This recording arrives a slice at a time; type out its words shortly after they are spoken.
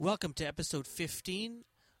Welcome to episode 15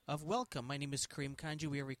 of Welcome. My name is Kareem Kanji.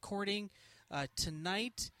 We are recording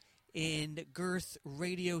tonight in Girth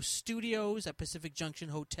Radio Studios at Pacific Junction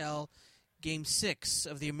Hotel, Game 6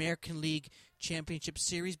 of the American League Championship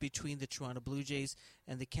Series between the Toronto Blue Jays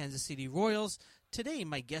and the Kansas City Royals. Today,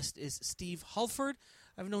 my guest is Steve Hulford.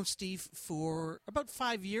 I've known Steve for about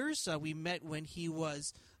 5 years. We met when he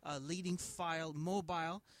was leading File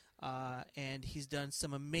Mobile. And he's done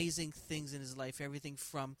some amazing things in his life, everything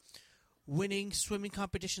from winning swimming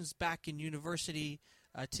competitions back in university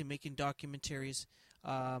to making documentaries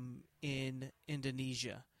in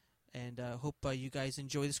Indonesia. And I hope you guys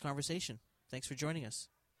enjoy this conversation. Thanks for joining us.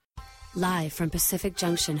 Live from Pacific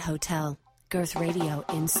Junction Hotel, Girth Radio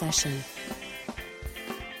in session.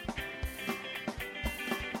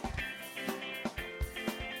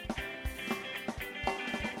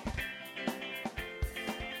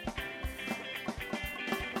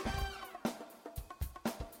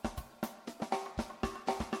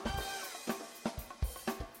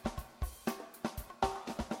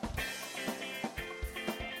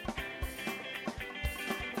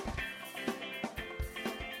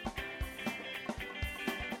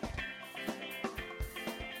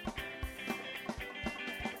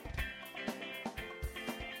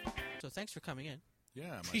 Thanks for coming in.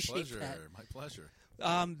 Yeah, Appreciate pleasure. that. My pleasure.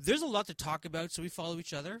 There's a lot to talk about, so we follow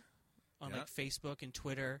each other on Yeah. like Facebook and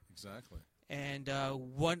Twitter. Exactly. And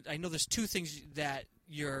I know there's two things that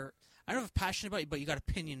I don't know if passionate about, but you got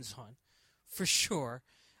opinions on, for sure.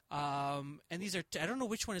 And these are I don't know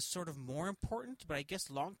which one is sort of more important, but I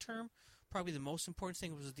guess long term, probably the most important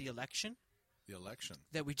thing was the election. The election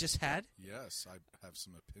that we just had. Yes, I have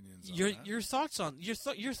some opinions on that. Your thoughts on your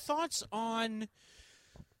thoughts on,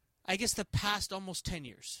 I guess, the past almost 10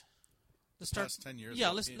 years. Past 10 years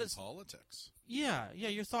in politics. Yeah,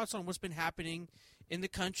 your thoughts on what's been happening in the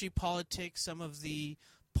country, politics, some of the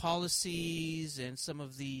policies and some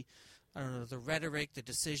of the, I don't know, the rhetoric, the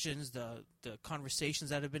decisions, the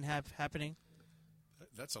conversations that have been happening.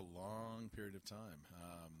 That's a long period of time.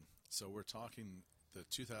 So we're talking the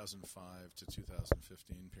 2005 to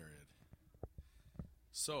 2015 period.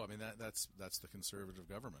 So, I mean, that's the conservative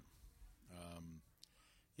government.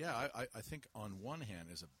 I think on one hand,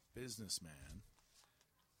 as a businessman,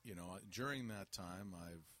 during that time,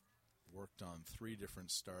 I've worked on 3 different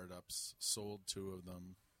startups, sold 2 of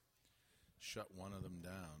them, shut 1 of them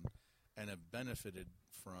down, and have benefited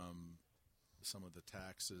from some of the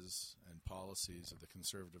taxes and policies of the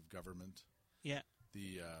conservative government. Yeah.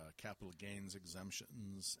 The capital gains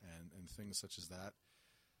exemptions and things such as that.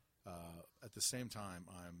 At the same time,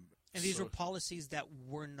 And these were policies that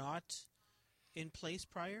were not in place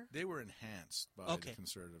prior? They were enhanced by the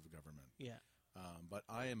conservative government. Yeah. But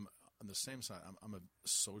I am, on the same side, I'm a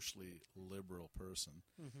socially liberal person,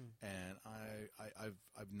 and I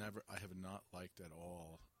have not liked at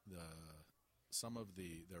all some of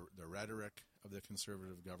the rhetoric of the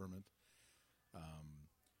conservative government.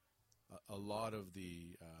 A lot of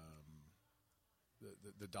the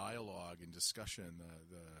dialogue and discussion,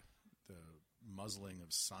 the muzzling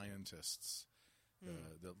of scientists,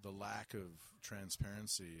 the lack of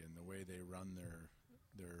transparency in the way they run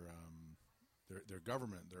their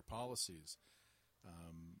government, their policies,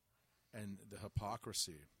 and the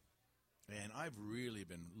hypocrisy. And I've really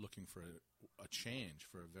been looking for a change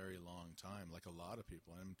for a very long time, like a lot of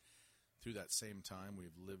people. And through that same time,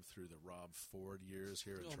 we've lived through the Rob Ford years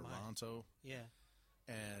here in Toronto. My. Yeah.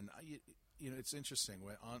 And it's interesting.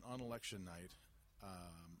 On election night,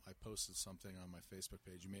 I posted something on my Facebook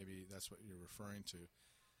page. Maybe that's what you're referring to.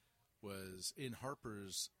 Was in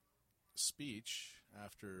Harper's speech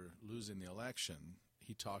after losing the election,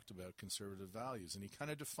 he talked about conservative values, and he kind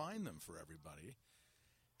of defined them for everybody.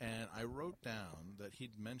 And I wrote down that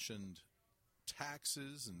he'd mentioned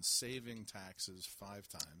taxes and saving taxes 5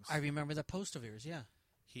 times. I remember the post of yours, yeah.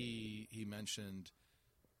 He mentioned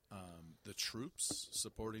the troops,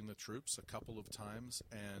 supporting the troops a couple of times,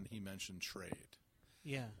 and he mentioned trade.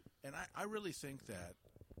 Yeah. And I really think that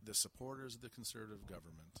the supporters of the conservative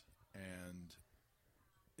government and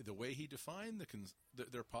the way he defined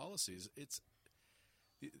their policies, it's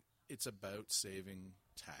about saving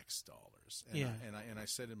tax dollars. And I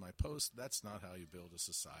said in my post, that's not how you build a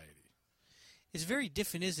society. It's very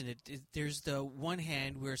different, isn't it? There's the one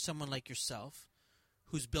hand where someone like yourself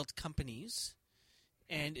who's built companies,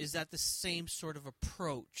 and is that the same sort of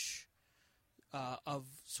approach of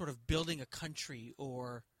sort of building a country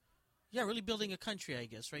or, really building a country, I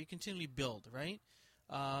guess, right? You continually build, right?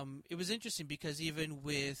 It was interesting because even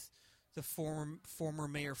with the former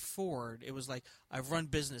Mayor Ford, it was like, I've run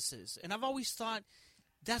businesses. And I've always thought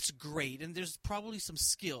that's great. And there's probably some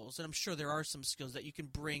skills, and I'm sure there are some skills that you can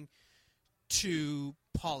bring to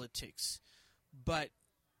politics. But,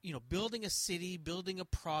 building a city, building a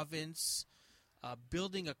province,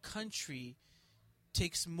 building a country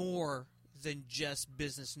takes more than just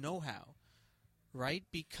business know-how, right?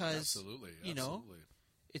 Because Absolutely.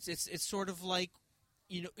 it's sort of like,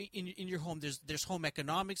 in your home, there's home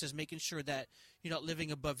economics, there's making sure that you're not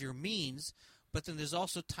living above your means, but then there's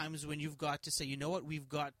also times when you've got to say, you know what, we've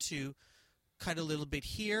got to cut a little bit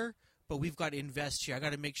here, but we've got to invest here. I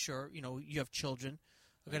got to make sure, you have children.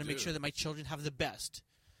 I got to make sure that my children have the best,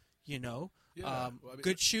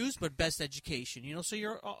 good shoes, but best education, so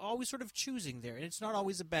you're always sort of choosing there. And it's not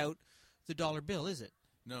always about the dollar bill, is it?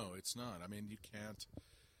 No, it's not. I mean, you can't.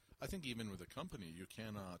 I think even with a company, you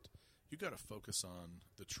cannot. You got to focus on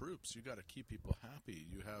the troops. You got to keep people happy.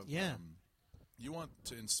 You have. You want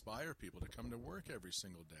to inspire people to come to work every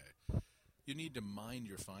single day. You need to mind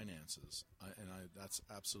your finances, that's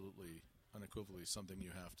absolutely unequivocally something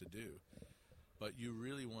you have to do. But you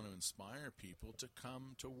really want to inspire people to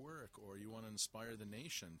come to work, or you want to inspire the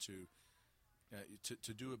nation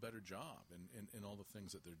to do a better job in all the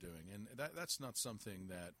things that they're doing. And that's not something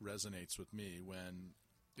that resonates with me when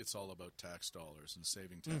it's all about tax dollars and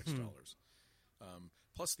saving tax dollars.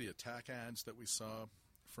 Plus the attack ads that we saw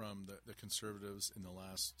from the Conservatives in the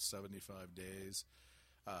last 75 days.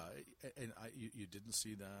 You didn't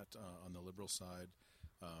see that on the Liberal side.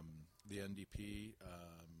 The NDP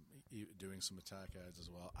doing some attack ads as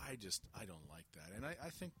well. I don't like that. And I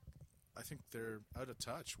think they're out of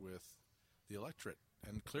touch with the electorate,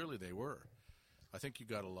 and clearly they were. I think you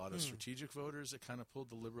got a lot of strategic voters that kind of pulled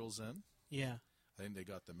the Liberals in. Yeah. I think they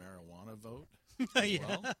got the marijuana vote as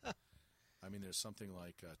well. I mean, there's something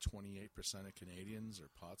like 28% of Canadians are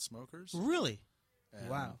pot smokers. Really? And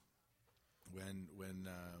wow. When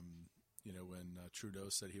Trudeau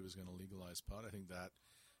said he was going to legalize pot, I think that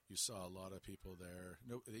you saw a lot of people there.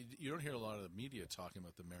 No, you don't hear a lot of the media talking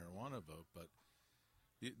about the marijuana vote, but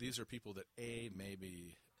these are people that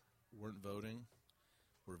maybe weren't voting,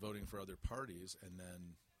 were voting for other parties, and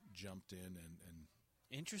then jumped in and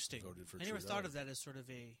interesting. Voted for I never Trudeau. thought of that as sort of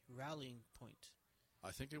a rallying point.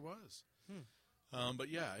 I think it was. But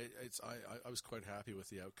yeah, I was quite happy with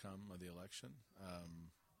the outcome of the election.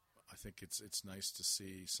 I think it's nice to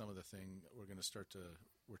see some of the thing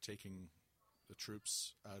we're taking the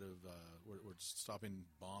troops out of we're stopping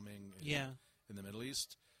bombing in the Middle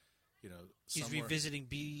East. He's revisiting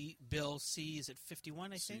Bill C. Is it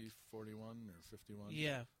 51? I think C-41 or 51.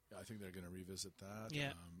 Yeah, I think they're going to revisit that.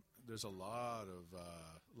 Yeah. There's a lot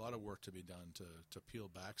of work to be done to peel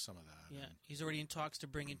back some of that. Yeah, he's already in talks to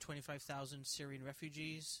bring in 25,000 Syrian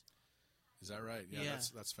refugees. Is that right? Yeah, Yeah.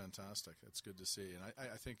 That's fantastic. It's good to see, and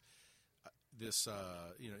I think this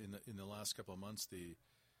in the last couple of months the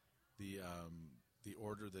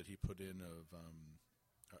order that he put in of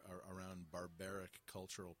around barbaric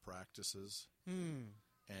cultural practices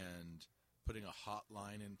and putting a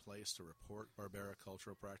hotline in place to report barbaric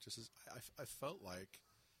cultural practices, I felt like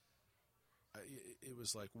it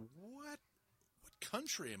was like, what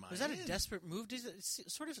country am I in? Was that a desperate move?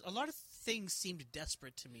 Sort of, a lot of things seemed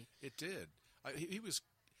desperate to me. It did. He was.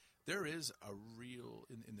 There is a real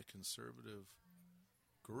in the conservative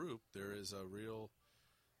group. There is a real.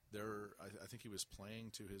 I think he was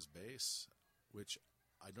playing to his base, which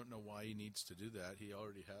I don't know why he needs to do that. He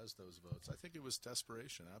already has those votes. I think it was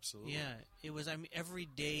desperation. Absolutely. Yeah, it was. every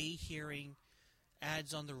day hearing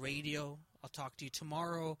ads on the radio. I'll talk to you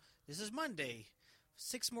tomorrow. This is Monday.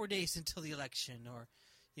 6 more days until the election. Or,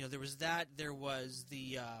 there was that. There was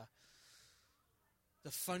the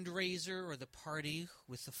fundraiser or the party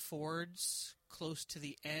with the Fords close to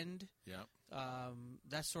the end. Yeah.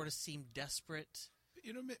 That sort of seemed desperate.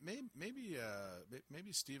 Maybe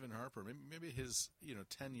Stephen Harper, maybe his,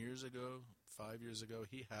 10 years ago, 5 years ago,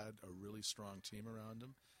 he had a really strong team around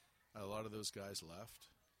him. A lot of those guys left.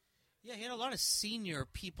 Yeah, he had a lot of senior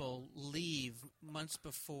people leave months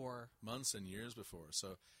and years before.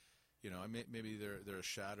 So, maybe they're a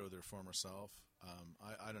shadow of their former self.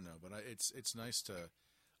 I don't know, but it's nice to.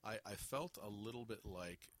 I felt a little bit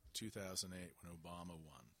like 2008 when Obama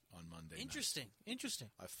won on Monday night. Interesting.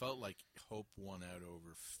 I felt like hope won out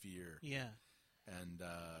over fear. Yeah. And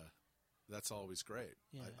that's always great.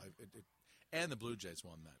 Yeah. And the Blue Jays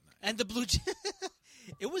won that night. And the Blue Jays,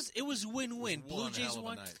 it was win-win. It was Blue one Jays hell of a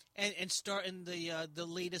won, night. and the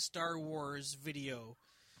latest Star Wars video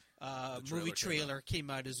movie trailer trailer came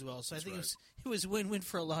out as well. So That's I think right. it was win-win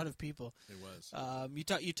for a lot of people. It was.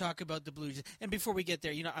 You talk about the Blue Jays, and before we get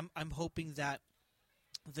there, I'm hoping that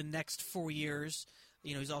the next 4 years,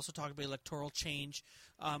 he's also talking about electoral change.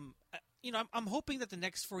 I'm hoping that the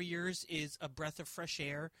next 4 years is a breath of fresh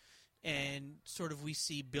air, and sort of we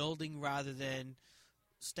see building rather than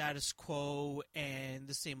status quo and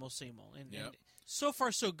the same old, same old. And so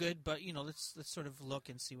far, so good. But let's sort of look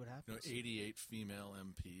and see what happens. 88 female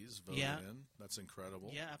MPs voted in. That's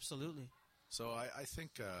incredible. Yeah, absolutely. So I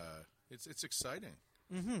think it's exciting.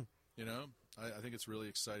 Mm-hmm. I think it's really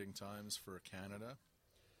exciting times for Canada.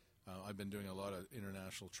 I've been doing a lot of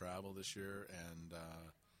international travel this year, and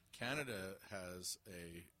Canada has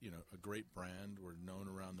a great brand. We're known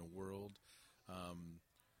around the world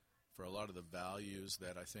for a lot of the values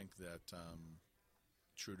that I think that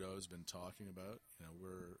Trudeau's been talking about.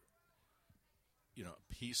 We're a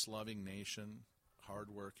peace-loving nation,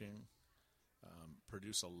 hardworking,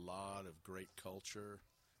 produce a lot of great culture,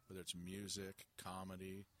 whether it's music,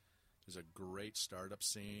 comedy. There's a great startup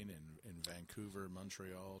scene in Vancouver,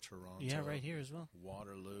 Montreal, Toronto. Yeah, right here as well.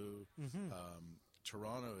 Waterloo. Mm-hmm.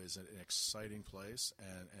 Toronto is an exciting place,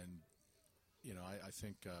 and I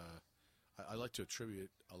think I like to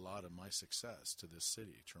attribute a lot of my success to this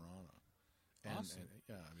city, Toronto. Awesome.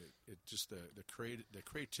 It just the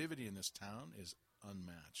creativity in this town is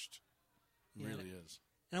unmatched. It really is.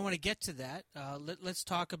 And I want to get to that. Let's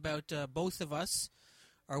talk about both of us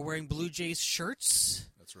are wearing Blue Jays shirts.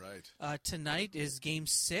 That's right. Tonight is Game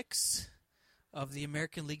 6 of the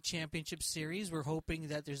American League Championship Series. We're hoping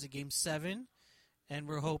that there's a Game 7, and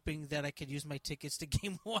we're hoping that I could use my tickets to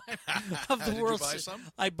Game 1 of the World Series. Did you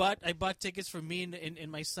buy some? I bought tickets for me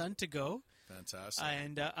and my son to go. Fantastic.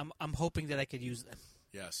 And I'm hoping that I could use them.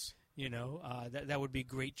 Yes. That would be a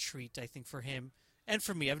great treat, I think, for him and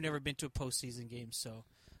for me. I've never been to a postseason game, so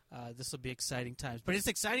this will be exciting times. But it's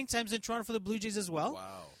exciting times in Toronto for the Blue Jays as well.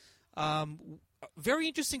 Wow. Very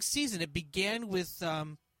interesting season. It began with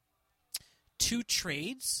 2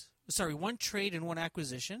 trades. Sorry, 1 trade and 1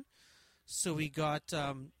 acquisition. So we got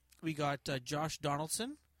Josh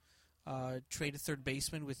Donaldson, traded third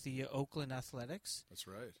baseman with the Oakland Athletics. That's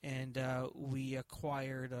right. And we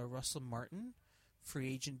acquired Russell Martin,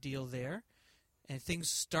 free agent deal there. And things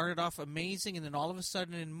started off amazing, and then all of a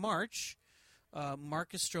sudden in March,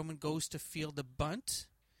 Marcus Stroman goes to field a bunt,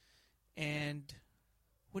 and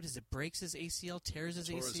what is it? Breaks his ACL, tears his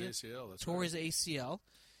ACL. That's tore right. his ACL.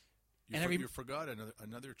 You forgot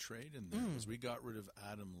another trade in there because we got rid of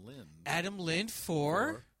Adam Lind. Adam Lind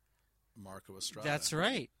for Marco Estrada. That's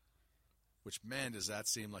right. Which, man, does that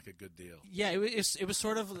seem like a good deal? Yeah, it was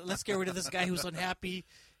sort of, let's get rid of this guy who's unhappy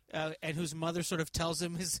and whose mother sort of tells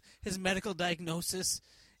him his medical diagnosis.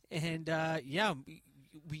 And,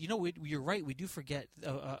 you're right. We do forget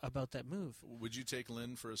about that move. Would you take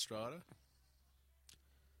Lind for Estrada?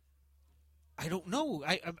 I don't know.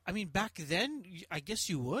 I mean, back then, I guess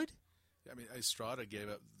you would. I mean, Estrada gave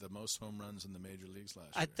up the most home runs in the major leagues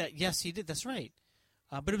last year. Yes, he did. That's right.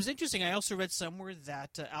 But it was interesting. I also read somewhere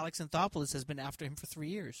that Alex Anthopoulos has been after him for 3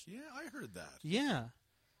 years. Yeah, I heard that. Yeah.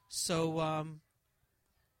 So,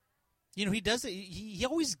 he does it. He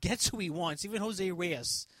always gets who he wants. Even Jose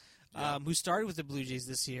Reyes, who started with the Blue Jays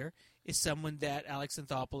this year, is someone that Alex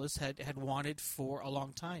Anthopoulos had wanted for a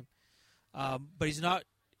long time. But he's not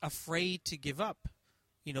afraid to give up,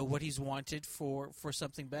 what he's wanted for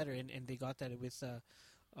something better. And they got that with,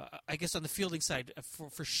 I guess, on the fielding side,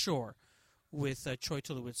 for sure, with Troy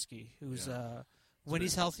Tulowitzki, who's, when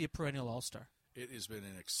he's healthy, a perennial all-star. It has been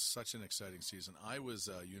such an exciting season. I was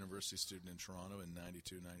a university student in Toronto in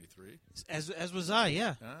 92, 93. As was I,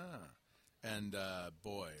 yeah. And,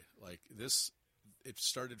 boy, like this, it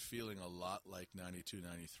started feeling a lot like 92,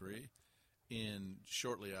 93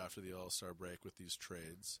 shortly after the All-Star break with these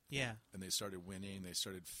trades. Yeah. And they started winning. They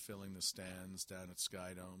started filling the stands down at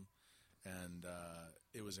Skydome. And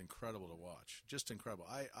it was incredible to watch. Just incredible.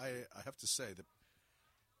 I have to say that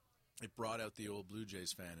it brought out the old Blue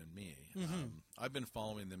Jays fan in me. Mm-hmm. I've been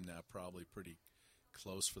following them now probably pretty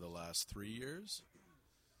close for the last 3 years.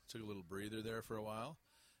 Took a little breather there for a while.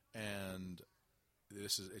 And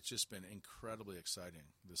it's just been incredibly exciting.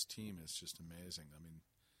 This team is just amazing. I mean,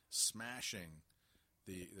 smashing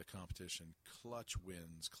the competition. Clutch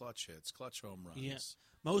wins, clutch hits, clutch home runs. Yeah.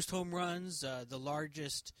 Most home runs, the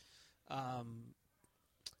largest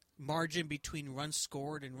margin between runs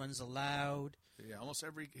scored and runs allowed. Yeah, almost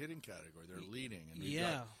every hitting category. They're leading. And we've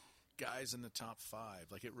got guys in the top 5.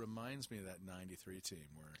 Like, it reminds me of that 93 team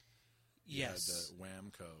where you had the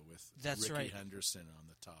Whamco with Ricky Henderson on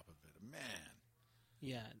the top of it. Man.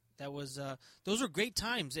 Yeah, that was those were great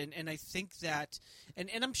times, and I think that, and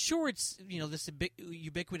I'm sure it's this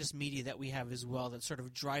ubiquitous media that we have as well that's sort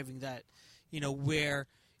of driving that, where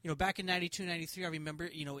back in 92, 93, I remember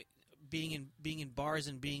being in bars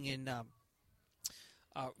and being in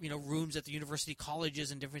rooms at the university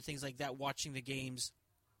colleges and different things like that, watching the games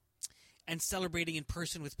and celebrating in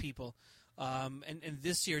person with people. And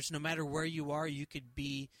this year, it's no matter where you are, you could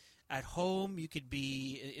be at home, you could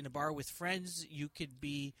be in a bar with friends, you could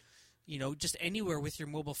be, just anywhere with your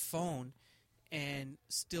mobile phone and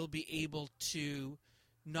still be able to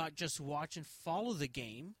not just watch and follow the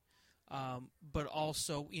game, but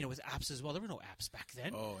also, with apps as well. There were no apps back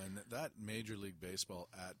then. Oh, and that Major League Baseball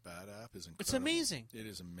 @Bat app is incredible. It's amazing. It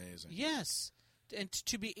is amazing. Yes. And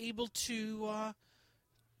to be able to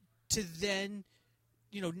then,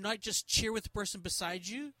 not just cheer with the person beside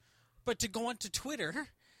you, but to go onto Twitter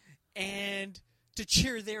and to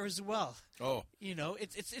cheer there as well. Oh.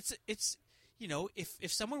 It's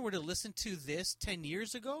if someone were to listen to this 10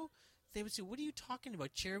 years ago, they would say, "What are you talking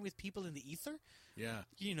about? Cheering with people in the ether?" Yeah.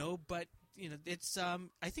 But it's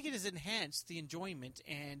I think it has enhanced the enjoyment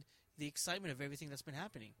and the excitement of everything that's been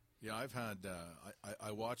happening. Yeah, I've had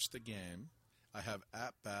I watched the game. I have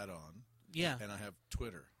 @Bat on. Yeah. And I have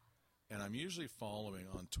Twitter. And I'm usually following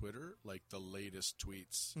on Twitter like the latest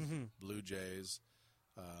tweets, Blue Jays.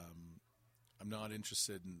 I'm not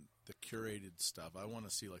interested in the curated stuff. I want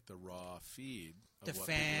to see like the raw feed of The what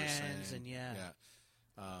fans people are saying. and yeah.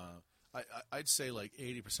 I'd say like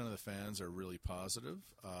 80% of the fans are really positive.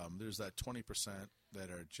 There's that 20%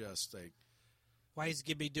 that are just like, why is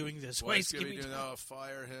Gibby doing this? why is Gibby doing that?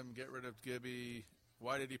 Fire him, get rid of Gibby.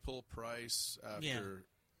 Why did he pull Price after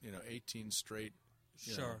 18 straight?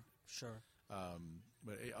 Sure.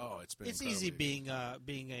 But it's been It's incredibly- easy being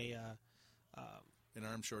an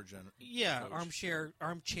armchair coach.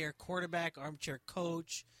 armchair quarterback, armchair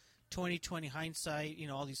coach, 20/20 hindsight.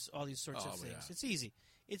 All these sorts of things. Yeah. It's easy.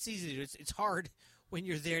 It's easy to do. It's hard when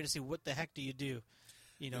you're there to say, what the heck do you do?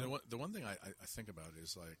 The one thing I think about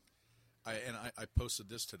is like, I posted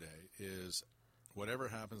this today is whatever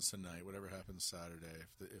happens tonight, whatever happens Saturday,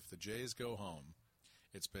 if the Jays go home,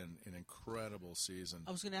 it's been an incredible season.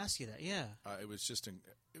 I was going to ask you that. Yeah. It was just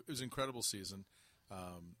it was an incredible season,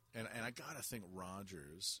 and I gotta think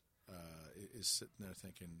Rogers is sitting there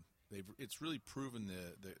thinking it's really proven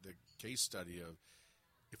the case study of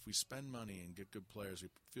if we spend money and get good players, we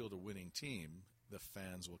field a winning team, the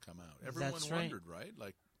fans will come out. Everyone That's right. wondered, right?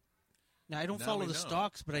 Like, now I don't now follow we the know.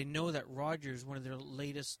 stocks, but I know that Rogers, one of their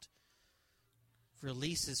latest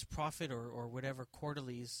releases, profit or whatever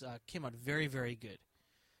quarterlies, came out very, very good.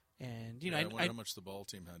 And I wonder how much the ball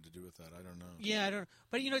team had to do with that. I don't know. Yeah, I don't.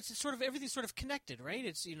 But it's sort of everything's sort of connected, right?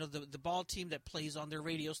 It's the ball team that plays on their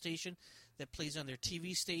radio station, that plays on their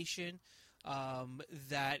TV station,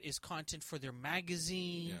 that is content for their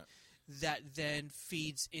magazine, that then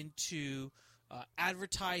feeds into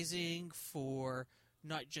advertising for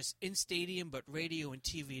not just in stadium but radio and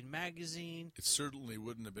TV and magazine. It certainly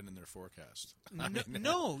wouldn't have been in their forecast. Yeah.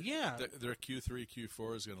 Their Q3,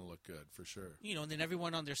 Q4 is going to look good for sure. And then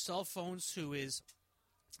everyone on their cell phones who is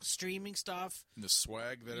streaming stuff. And the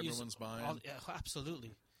swag that everyone's buying.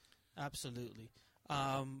 Absolutely.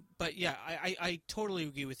 But yeah, I totally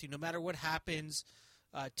agree with you. No matter what happens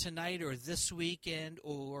tonight or this weekend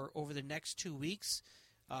or over the next 2 weeks,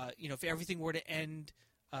 if everything were to end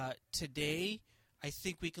today, I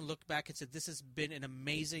think we can look back and say this has been an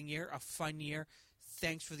amazing year, a fun year.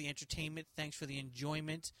 Thanks for the entertainment. Thanks for the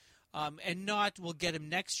enjoyment. And not we'll get him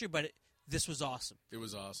next year, but this was awesome. It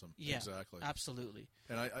was awesome. Yeah, exactly. Absolutely.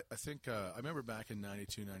 And I think I remember back in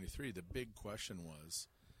 92, 93, the big question was,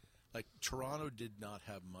 like, Toronto did not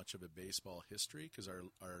have much of a baseball history because our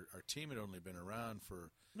team had only been around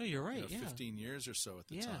for no, you're right. 15 years or so at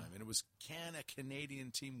the Yeah. time. And it was, can a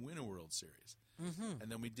Canadian team win a World Series? Mm-hmm. And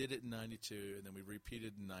then we did it in 92, and then we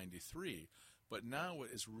repeated in 93. But now what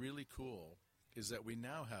is really cool is that we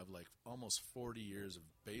now have like almost 40 years of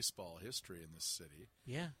baseball history in this city.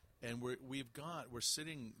 Yeah. And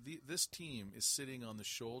this team is sitting on the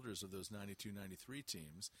shoulders of those 92, 93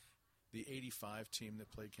 teams. The 85 team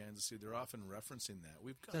that played Kansas City, they're often referencing that.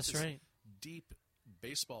 We've got That's this right. deep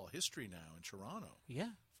baseball history now in Toronto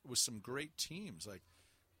Yeah. with some great teams. Like,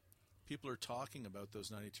 people are talking about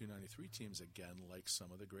those 92, 93 teams again like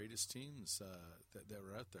some of the greatest teams that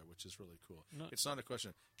were out there, which is really cool. No. It's not a question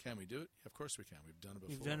of, can we do it? Of course we can. We've done it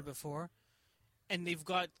before. We've done it before. And they've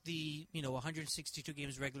got the, 162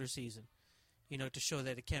 games regular season, to show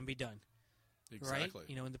that it can be done. Exactly.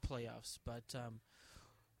 Right? In the playoffs. But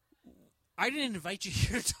I didn't invite you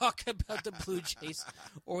here to talk about the Blue Jays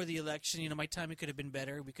or the election. My timing could have been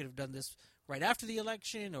better. We could have done this right after the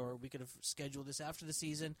election, or we could have scheduled this after the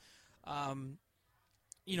season. But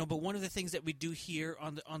one of the things that we do here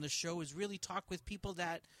on the show is really talk with people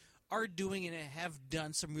that are doing and have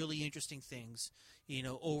done some really interesting things,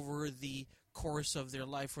 over the course of their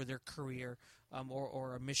life or their career,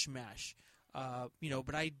 or a mishmash.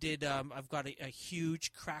 But I did. I've got a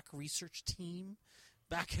huge crack research team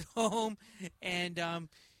back at home, and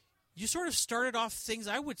you sort of started off things.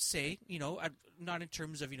 I would say, not in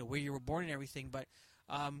terms of where you were born and everything, but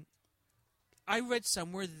I read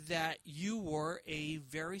somewhere that you were a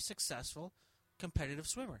very successful competitive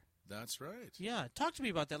swimmer. That's right. Yeah, talk to me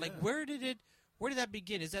about that. Like, where did that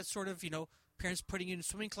begin? Is that sort of parents putting you in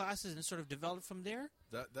swimming classes and sort of developed from there?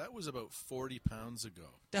 That was about 40 pounds ago.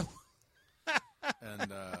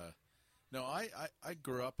 And no, I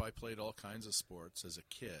grew up. I played all kinds of sports as a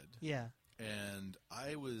kid. Yeah. And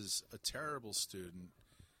I was a terrible student,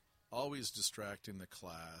 always distracting the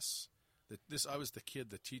class. I was the kid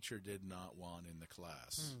the teacher did not want in the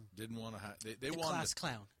class. Didn't want to have. They the wanted class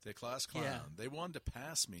clown. The class clown. Yeah. They wanted to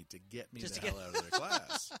pass me to get me Just the to get- hell out of their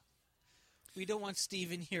class. We don't want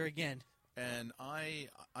Steve in here again. And I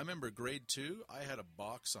remember grade 2. I had a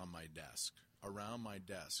box on my desk, around my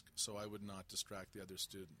desk, so I would not distract the other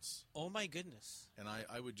students. Oh my goodness. And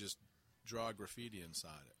I would just draw graffiti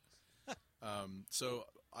inside it. So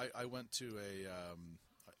I went to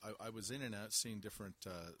I was in and out seeing different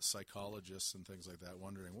psychologists and things like that,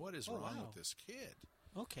 wondering what is wrong wow. with this kid.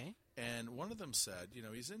 Okay. And one of them said,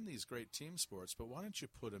 he's in these great team sports, but why don't you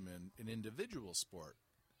put him in an individual sport?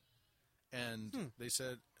 And they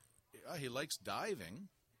said, he likes diving.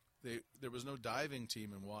 There was no diving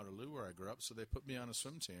team in Waterloo where I grew up, so they put me on a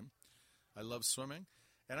swim team. I love swimming,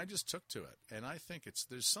 and I just took to it. And I think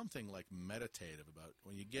there's something like meditative about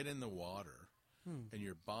when you get in the water and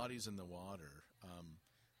your body's in the water.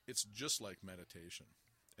 It's just like meditation.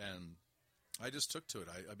 And I just took to it.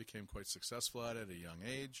 I became quite successful at it at a young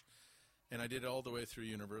age, and I did it all the way through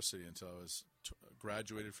university until I was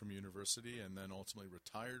graduated from university and then ultimately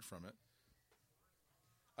retired from it.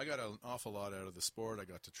 I got an awful lot out of the sport. I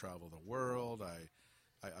got to travel the world.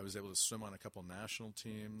 I was able to swim on a couple national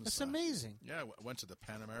teams. That's amazing. Yeah, I went to the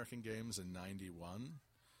Pan American Games in '91.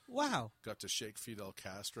 Wow. Got to shake Fidel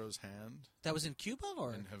Castro's hand. That was in Cuba,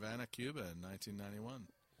 or in Havana, Cuba in 1991.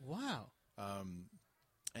 Wow.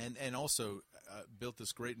 And also built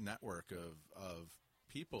this great network of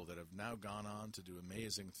people that have now gone on to do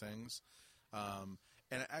amazing things. And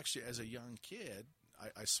actually, as a young kid,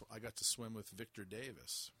 I got to swim with Victor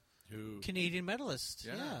Davis, who Canadian medalist.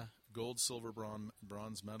 Yeah. Gold, silver,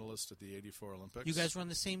 bronze medalist at the '84 Olympics. You guys were on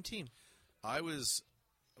the same team. I was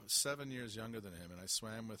 7 years younger than him, and I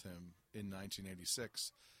swam with him in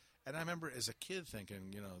 1986. And I remember as a kid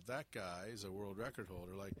thinking, that guy is a world record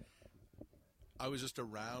holder. Like, I was just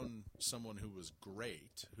around someone who was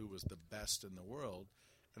great, who was the best in the world.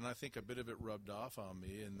 And I think a bit of it rubbed off on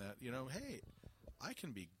me in that, hey, I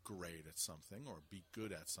can be great at something or be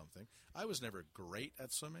good at something. I was never great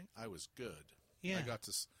at swimming. I was good. Yeah. I got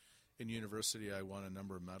to, in university, I won a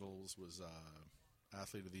number of medals, was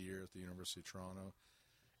Athlete of the Year at the University of Toronto.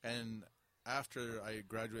 And after I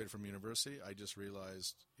graduated from university, I just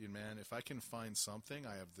realized, man, if I can find something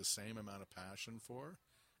I have the same amount of passion for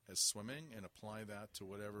as swimming and apply that to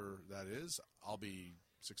whatever that is, I'll be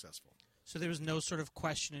successful. So there was no sort of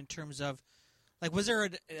question in terms of, like, was there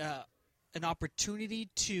an opportunity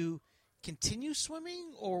to continue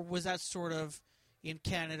swimming, or was that sort of in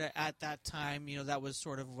Canada at that time, that was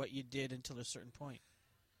sort of what you did until a certain point?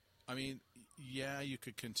 I mean, yeah, you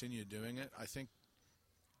could continue doing it. I think,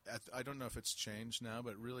 I don't know if it's changed now,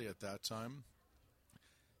 but really at that time,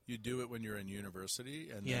 you do it when you're in university,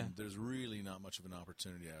 and then there's really not much of an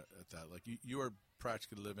opportunity at that. Like, you are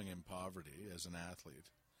practically living in poverty as an athlete.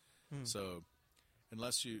 So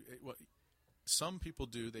unless some people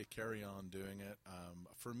do, they carry on doing it.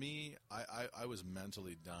 For me, I was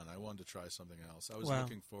mentally done. I wanted to try something else. I was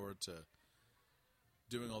looking forward to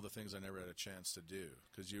doing all the things I never had a chance to do,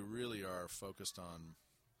 because you really are focused on,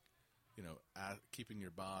 keeping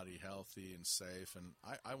your body healthy and safe. And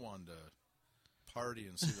I wanted to party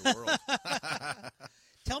and see the world.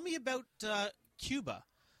 Tell me about Cuba.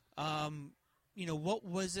 What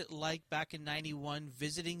was it like back in '91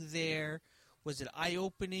 visiting there? Was it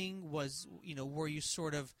eye-opening? Were you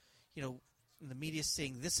sort of, in the media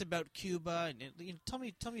saying this about Cuba? And tell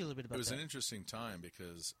me a little bit about that. It was an interesting time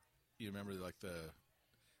because you remember, like, the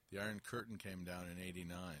Iron Curtain came down in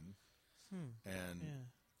 '89, and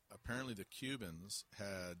apparently the Cubans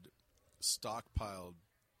had stockpiled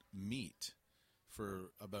meat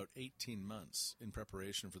for about 18 months in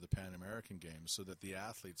preparation for the Pan American Games so that the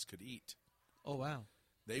athletes could eat. Oh, wow.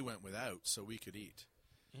 They went without so we could eat.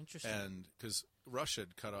 Interesting. And because Russia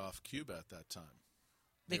had cut off Cuba at that time.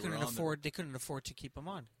 They couldn't afford to keep them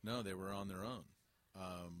on. No, they were on their own.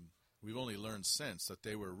 We've only learned since that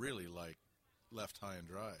they were really, like, left high and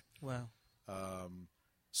dry. Wow.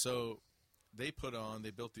 So they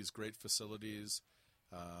built these great facilities.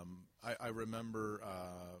 I remember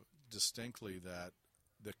distinctly that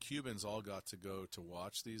the Cubans all got to go to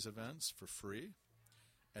watch these events for free.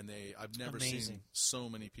 And I've never seen so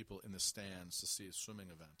many people in the stands to see a swimming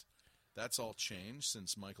event. That's all changed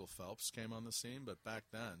since Michael Phelps came on the scene, but back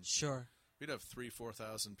then, Sure. we'd have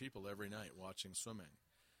 3,000-4,000 people every night watching swimming.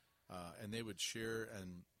 And they would cheer,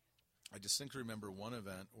 and I distinctly remember one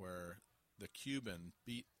event where the Cuban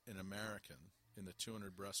beat an American in the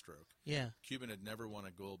 200 breaststroke. Yeah. Cuban had never won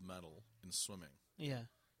a gold medal in swimming. Yeah.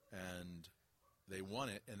 And they won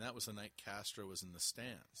it, and that was the night Castro was in the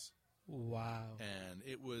stands. Wow. And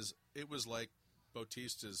it was like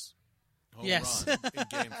Bautista's home Yes. run in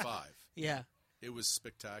Game 5. Yeah. It was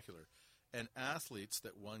spectacular. And athletes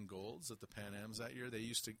that won golds at the Pan Ams that year,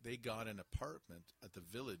 they got an apartment at the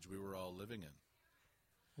village we were all living in.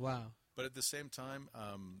 Wow. But at the same time,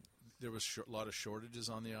 there was a lot of shortages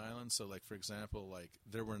on the island. So, like for example, like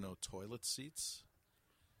there were no toilet seats.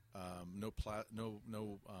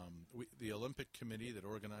 The Olympic Committee that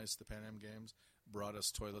organized the Pan Am Games brought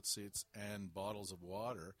us toilet seats and bottles of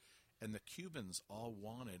water, and the Cubans all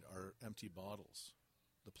wanted our empty bottles,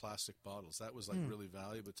 the plastic bottles. That was like really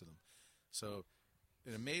valuable to them. So,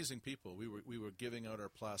 an amazing people. We were giving out our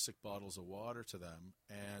plastic bottles of water to them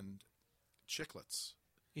and chiclets.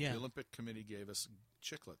 Yeah. The Olympic Committee gave us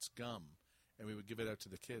chiclets, gum, and we would give it out to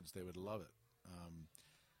the kids. They would love it.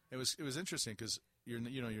 It was interesting because you're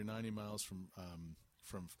 90 miles from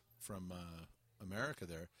America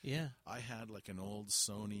there. Yeah. I had like an old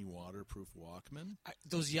Sony waterproof Walkman.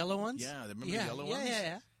 Those yellow ones? Yeah, remember the yellow ones?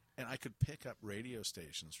 Yeah. And I could pick up radio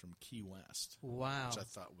stations from Key West. Wow. Which I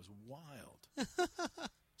thought was wild.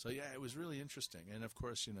 So yeah, it was really interesting. And of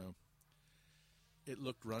course, it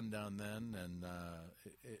looked run down then, and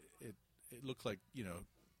it looked like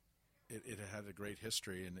it had a great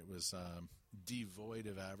history, and it was devoid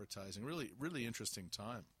of advertising. Really, really interesting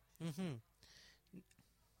time. Mm-hmm.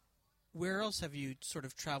 Where else have you sort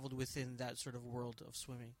of traveled within that sort of world of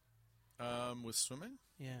swimming? With swimming,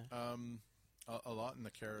 Yeah. a lot in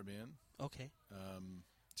the Caribbean. Okay.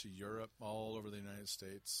 To Europe, all over the United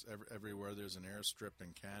States, everywhere there's an airstrip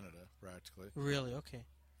in Canada, practically. Really? Okay.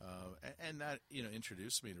 And that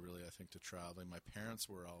introduced me to really, I think, to traveling. My parents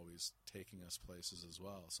were always taking us places as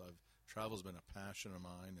well, so travel's been a passion of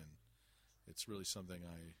mine, and it's really something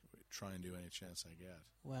I try and do any chance I get.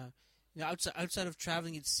 Wow. Now, outside of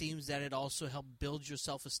traveling, it seems that it also helped build your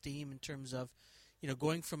self-esteem in terms of,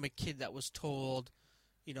 going from a kid that was told,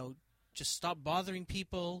 just stop bothering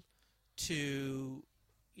people, to,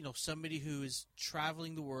 somebody who is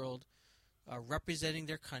traveling the world, representing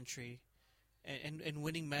their country, and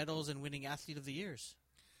winning medals and winning Athlete of the Years.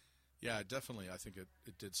 Yeah, definitely. I think it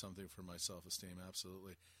did something for my self-esteem,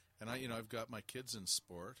 absolutely. And I've got my kids in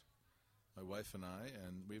sport, my wife and I,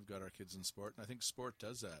 and we've got our kids in sport. And I think sport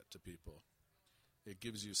does that to people. It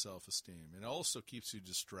gives you self-esteem. It also keeps you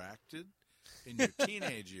distracted in your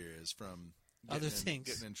teenage years from Other things,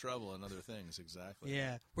 getting in trouble and other things. Exactly.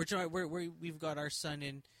 Yeah, we've got our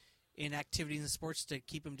son in activities and sports to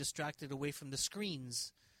keep him distracted away from the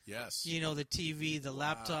screens. Yes. The TV, the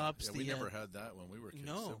laptops. Yeah, we never had that when we were kids,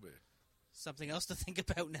 no. did we? Something else to think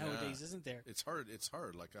about nowadays, isn't there? It's hard.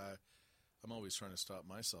 Like I'm always trying to stop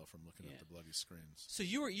myself from looking at the bloody screens. So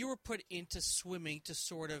you were put into swimming to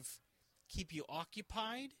sort of keep you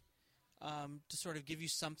occupied, to sort of give you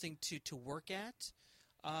something to work at.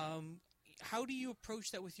 How do you approach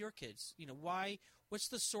that with your kids? Why? What's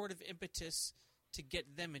the sort of impetus to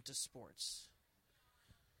get them into sports?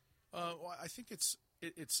 Well, I think it's.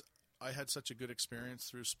 I had such a good experience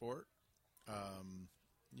through sport.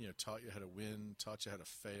 Taught you how to win, taught you how to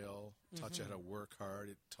fail, taught you how to work hard.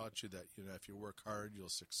 It taught you that if you work hard, you'll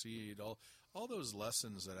succeed. All those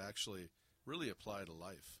lessons that actually really apply to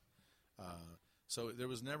life. So there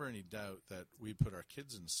was never any doubt that we put our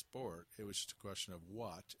kids in sport. It was just a question of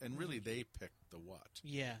what, and really they picked the what.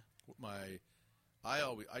 Yeah.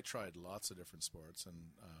 I tried lots of different sports,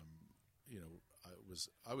 and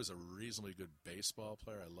I was a reasonably good baseball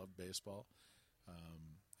player. I loved baseball,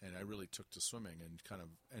 and I really took to swimming and kind of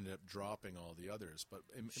ended up dropping all the others. But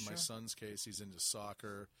in my son's case, he's into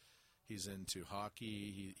soccer, he's into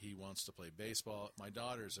hockey, he wants to play baseball. My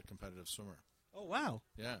daughter's a competitive swimmer. Oh wow!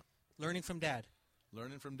 Yeah, learning from Dad.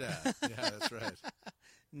 Learning from Dad. Yeah, that's right.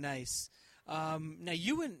 Nice. Now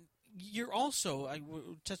you're also. I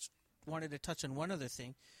wanted to touch on one other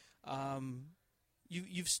thing.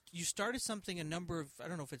 You started something I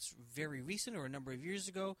don't know if it's very recent or a number of years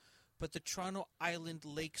ago, but the Toronto Island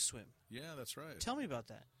Lake Swim. Yeah, that's right. Tell me about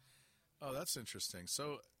that. Oh, that's interesting.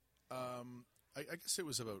 So, I guess it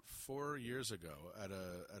was about 4 years ago at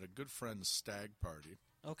a good friend's stag party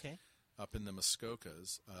Okay. up in the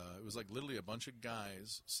Muskokas. It was like literally a bunch of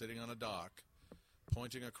guys sitting on a dock,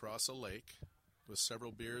 pointing across a lake with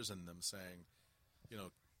several beers in them, saying,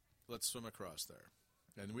 let's swim across there.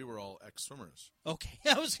 And we were all ex-swimmers. Okay.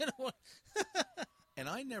 I was going to... And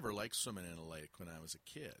I never liked swimming in a lake when I was a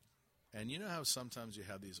kid. And you know how sometimes you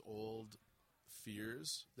have these old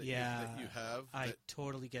fears that you have I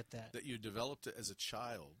totally get that. that you developed as a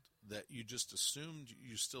child that you just assumed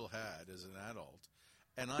you still had as an adult.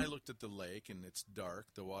 And I looked at the lake, and it's dark.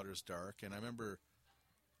 The water's dark. And I remember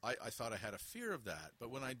I thought I had a fear of that. But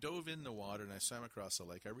when I dove in the water and I swam across the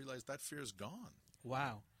lake, I realized that fear is gone.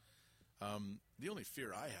 Wow. The only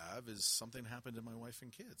fear I have is something happened to my wife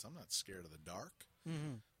and kids. I'm not scared of the dark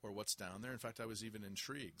or what's down there. In fact, I was even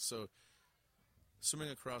intrigued. So swimming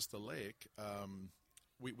across the lake,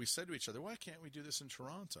 we said to each other, why can't we do this in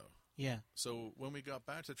Toronto? Yeah. So when we got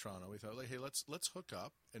back to Toronto, we thought, hey, let's hook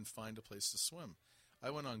up and find a place to swim. I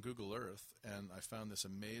went on Google Earth, and I found this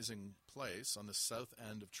amazing place on the south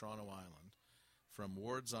end of Toronto Island, from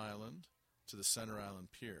Wards Island to the Centre Island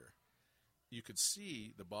Pier. You could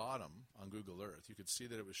see the bottom on Google Earth. You could see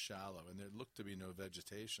that it was shallow, and there looked to be no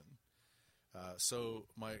vegetation. So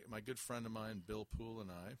my good friend of mine, Bill Poole, and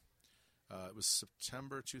I, it was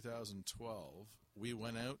September 2012, we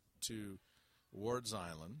went out to Wards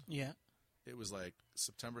Island. Yeah. It was like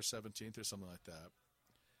September 17th or something like that.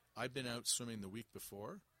 I'd been out swimming the week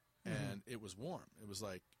before, and it was warm. It was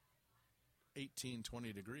like 18,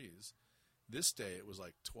 20 degrees. This day it was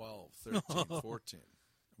like 12, 13, 14.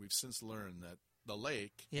 We've since learned that the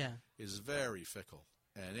lake is very fickle,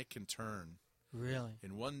 and it can turn. Really?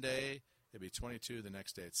 In one day, it'd be 22. The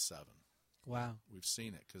next day, it's 7. Wow. We've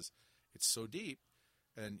seen it because it's so deep,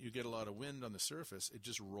 and you get a lot of wind on the surface. It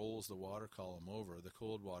just rolls the water column over. The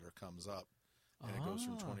cold water comes up, and it goes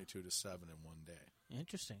from 22 to 7 in one day.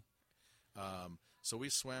 Interesting. So we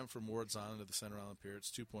swam from Wards Island to the Centre Island Pier. It's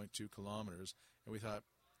 2.2 kilometers, and we thought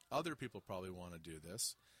other people probably want to do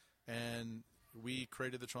this, and we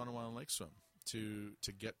created the Toronto Island Lake Swim to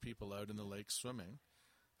get people out in the lake swimming.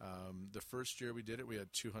 The first year we did it, we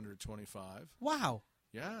had 225. Wow.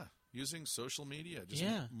 Yeah, using social media, just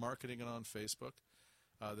marketing it on Facebook.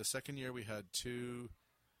 The second year we had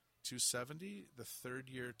 270. The third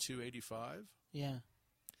year, 285. Yeah.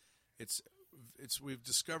 We've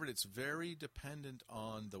discovered it's very dependent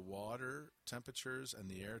on the water temperatures and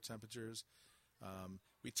the air temperatures.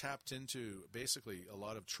 We tapped into basically a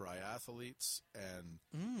lot of triathletes and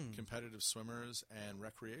competitive swimmers and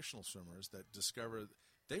recreational swimmers that discover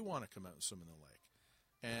they want to come out and swim in the lake.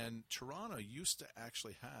 And Toronto used to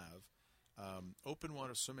actually have open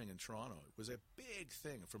water swimming in Toronto. It was a big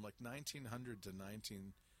thing from like 1900 to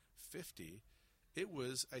 1950. It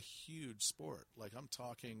was a huge sport. Like I'm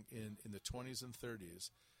talking in the 20s and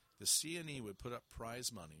 30s, the CNE would put up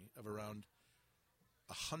prize money of around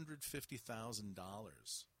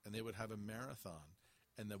 $150,000, and they would have a marathon,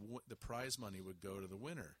 and the prize money would go to the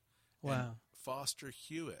winner. Wow. And Foster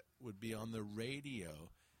Hewitt would be on the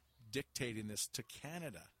radio dictating this to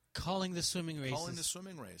Canada. Calling the swimming races. Calling the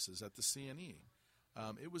swimming races at the CNE.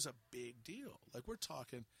 It was a big deal. Like we're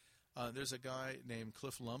talking, there's a guy named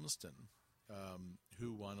Cliff Lumsden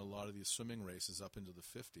who won a lot of these swimming races up into the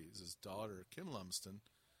 50s. His daughter, Kim Lumsden,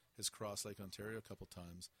 has crossed Lake Ontario a couple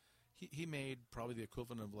times. He made probably the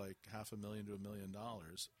equivalent of like $500,000 to $1 million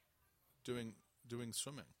doing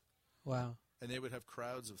swimming. Wow. And they would have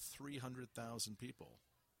crowds of 300,000 people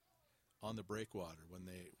on the breakwater when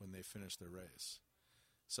they finished their race.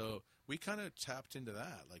 So we kind of tapped into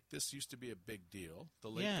that. Like this used to be a big deal. The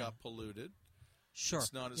lake got polluted. Sure.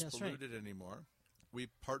 It's not as That's polluted anymore. We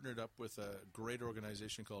partnered up with a great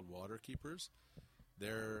organization called Waterkeepers.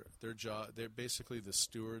 They're basically the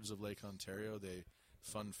stewards of Lake Ontario. They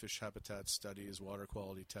fund fish habitat studies, water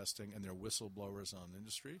quality testing, and they're whistleblowers on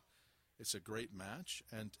industry. It's a great match,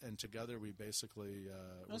 and together we basically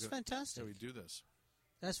that's fantastic. Yeah, we do this.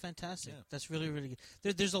 That's fantastic. Yeah. That's really, really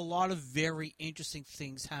good. There's a lot of very interesting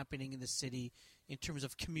things happening in the city in terms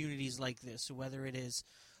of communities like this, whether it is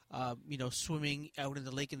swimming out in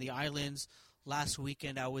the lake in the islands. Last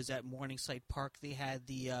weekend I was at Morningside Park. They had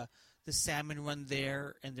the salmon run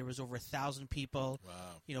there, and there was over 1,000 people.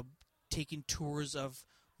 Wow. Taking tours of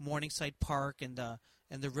Morningside Park and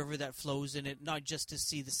the river that flows in it, not just to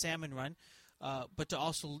see the salmon run, but to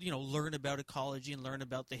also learn about ecology and learn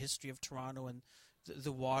about the history of Toronto and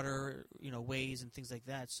the water ways and things like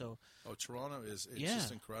that. So Toronto is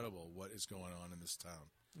just incredible what is going on in this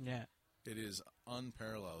town. Yeah, it is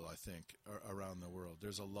unparalleled, I think, around the world.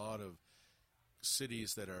 There's a lot of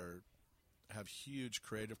cities that have huge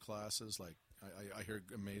creative classes like I hear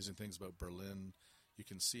amazing things about Berlin. You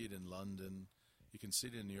can see it in London. You can see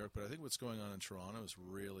it in New York. But I think what's going on in Toronto is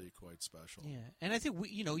really quite special. Yeah, and I think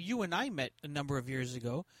you and I met a number of years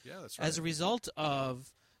ago. Yeah, that's right. As a result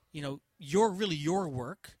of your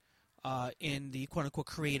work in the quote unquote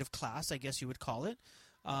creative class, I guess you would call it.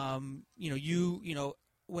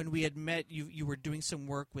 When we had met, you were doing some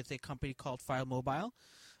work with a company called File Mobile.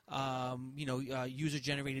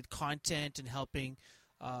 User-generated content and helping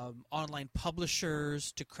online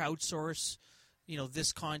publishers to crowdsource,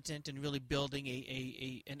 this content and really building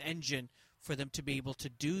an engine for them to be able to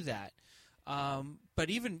do that. But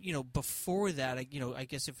even, before that, I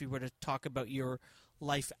guess if we were to talk about your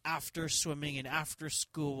life after swimming and after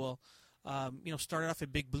school, started off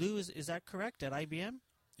at Big Blue. Is that correct, at IBM?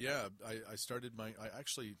 Yeah, I started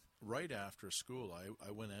actually, right after school,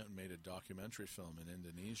 I went out and made a documentary film in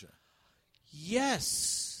Indonesia.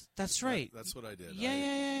 Yes, that's right. That's what I did.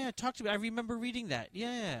 Yeah. Talk to me. I remember reading that.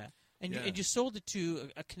 Yeah. And you sold it to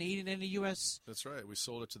a Canadian and a U.S. That's right. We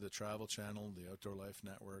sold it to the Travel Channel, the Outdoor Life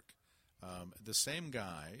Network. The same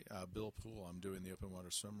guy, Bill Poole, I'm doing the open water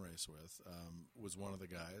swim race with, was one of the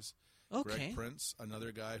guys. Okay. Greg Prince,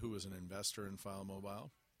 another guy who was an investor in File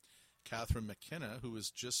Mobile. Catherine McKenna, who was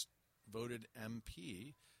just voted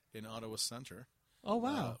MP in Ottawa Centre. Oh,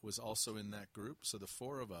 wow. Was also in that group. So the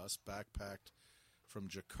four of us backpacked from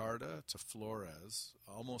Jakarta to Flores,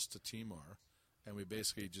 almost to Timor, and we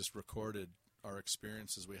basically just recorded our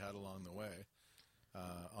experiences we had along the way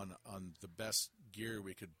on the best gear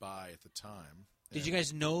we could buy at the time. Did you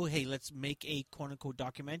guys know, hey, let's make a quote-unquote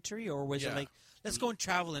documentary, or was it like, let's go and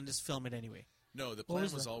travel and just film it anyway? No, the plan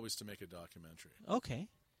was always to make a documentary. Okay.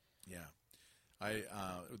 Yeah.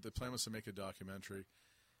 The plan was to make a documentary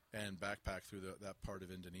and backpack through that part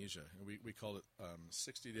of Indonesia. And we called it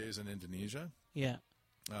 60 Days in Indonesia. Yeah.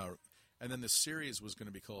 And then the series was going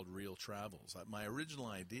to be called Real Travels. My original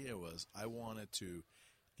idea was I wanted to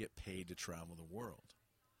get paid to travel the world.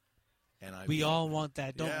 And we all want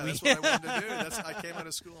that, don't we? Yeah, that's what I wanted to do. I came out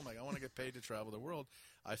of school, I'm like, I want to get paid to travel the world.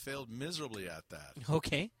 I failed miserably at that.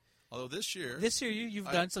 Okay. Although this year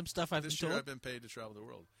you've done some stuff I've been told. This year I've been paid to travel the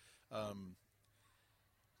world.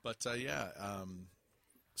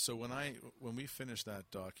 So when we finished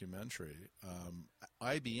that documentary,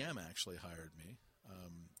 IBM actually hired me,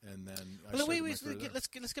 and then let's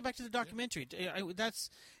get back to the documentary.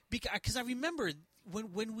 That's because I remember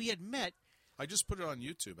when we had met. I just put it on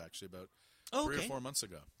YouTube actually about 3 or 4 months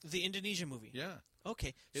ago. The Indonesia movie. Yeah.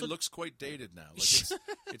 Okay. It looks quite dated now. Like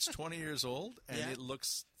it's 20 years old, and it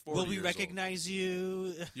looks 40 Will we years recognize old.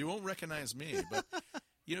 You? You won't recognize me, but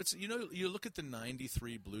you look at the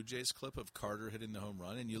 '93 Blue Jays clip of Carter hitting the home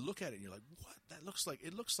run, and you look at it, and you're like, "What? That looks like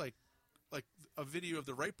it looks like a video of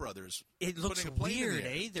the Wright brothers." It looks weird,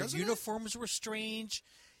 eh? Their uniforms were strange.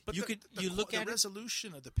 But you look at the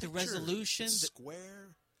resolution of the picture, the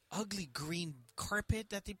square, ugly green carpet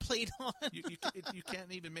that they played on. you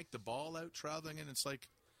can't even make the ball out traveling, and it's like,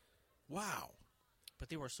 wow. But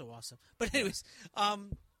they were so awesome. But anyways,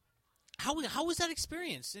 how was that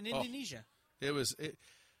experience in Indonesia? It was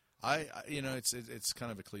it's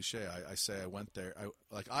kind of a cliche. I say I went there.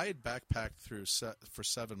 I had backpacked for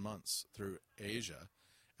 7 months through Asia,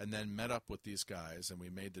 and then met up with these guys, and we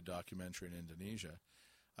made the documentary in Indonesia.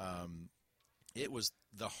 It was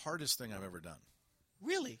the hardest thing I've ever done.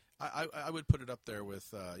 Really? I would put it up there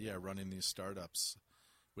with running these startups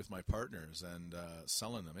with my partners and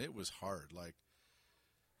selling them. It was hard. Like,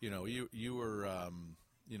 you were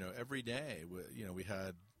every day.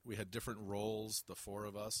 We had different roles. The four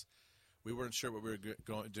of us. We weren't sure what we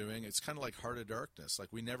were doing. It's kind of like Heart of Darkness. Like,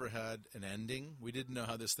 we never had an ending. We didn't know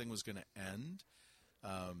how this thing was going to end.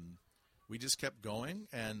 We just kept going,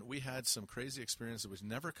 and we had some crazy experience that was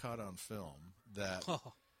never caught on film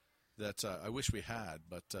that I wish we had,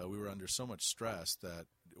 but we were under so much stress that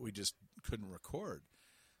we just couldn't record.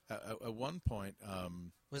 At one point...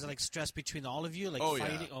 was it like stress between all of you? Like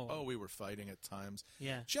fighting? Yeah. Oh, we were fighting at times.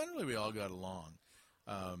 Yeah. Generally, we all got along.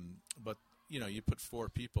 But, you put 4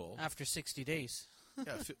 people... After 60 days.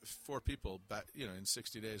 4 people back, in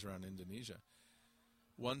 60 days around Indonesia.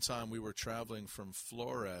 One time we were traveling from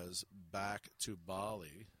Flores back to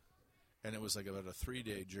Bali, and it was like about a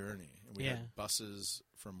 3-day journey. And we had buses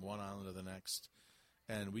from one island to the next.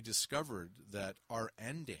 And we discovered that our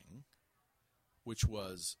ending, which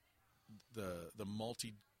was the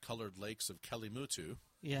multicolored lakes of Kelimutu,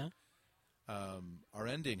 our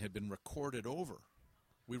ending had been recorded over.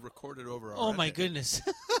 We recorded over our ending. My goodness.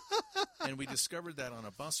 And we discovered that on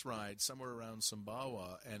a bus ride somewhere around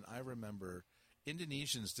Sumbawa, and I remember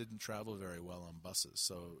Indonesians didn't travel very well on buses.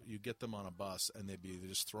 So you get them on a bus, and they'd be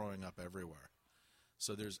just throwing up everywhere.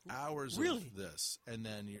 So there's hours Really? of this, and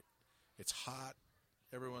then it's hot,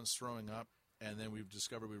 everyone's throwing up, and then we've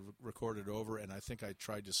discovered we recorded over, and I think I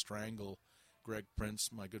tried to strangle Greg Prince,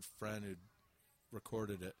 my good friend who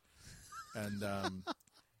recorded it. And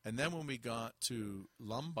and then when we got to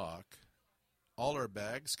Lombok, all our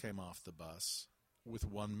bags came off the bus with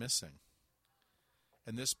one missing.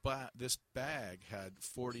 And this bag had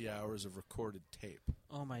 40 hours of recorded tape.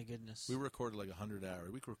 Oh, my goodness. We recorded like 100 hours.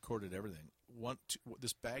 We recorded everything.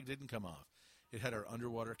 This bag didn't come off. It had our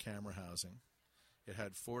underwater camera housing. It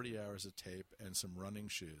had 40 hours of tape and some running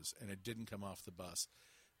shoes, and it didn't come off the bus.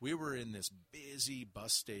 We were in this busy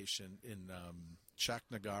bus station in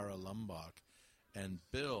Chaknagara, Lombok, and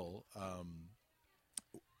Bill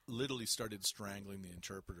literally started strangling the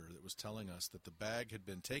interpreter that was telling us that the bag had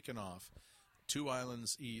been taken off 2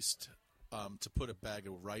 islands east to put a bag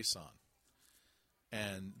of rice on,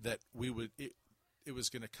 and that it was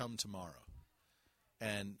going to come tomorrow.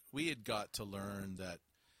 And we had got to learn that,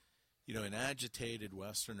 an agitated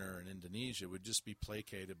Westerner in Indonesia would just be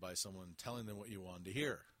placated by someone telling them what you wanted to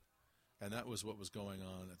hear. And that was what was going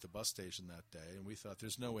on at the bus station that day. And we thought,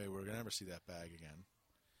 there's no way we're going to ever see that bag again.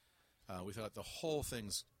 We thought the whole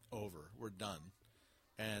thing's over. We're done.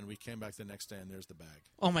 And we came back the next day, and there's the bag.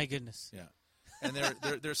 Oh, my goodness. Yeah. And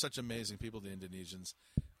they're such amazing people, the Indonesians.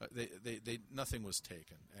 They nothing was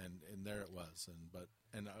taken, and there it was.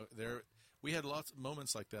 We had lots of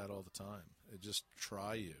moments like that all the time. It just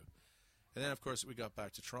try you. And then, of course, we got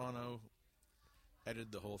back to Toronto,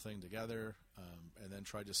 edited the whole thing together, and then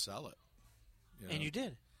tried to sell it. And you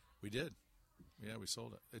did? We did. Yeah, we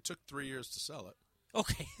sold it. It took 3 years to sell it.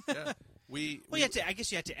 Okay. Yeah. I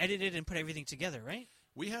guess you had to edit it and put everything together, right?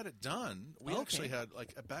 We had it done. We actually had,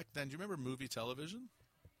 back then, do you remember movie television?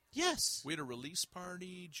 Yes. We had a release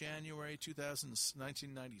party, January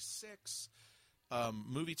 1996.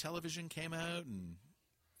 Movie television came out, and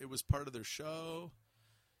it was part of their show,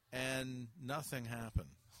 and nothing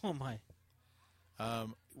happened. Oh, my.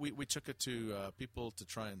 We took it to people to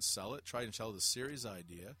try and sell the series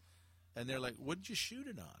idea, and they're like, what did you shoot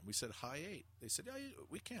it on? We said, High 8. They said,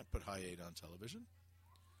 we can't put High 8 on television.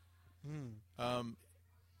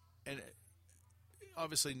 And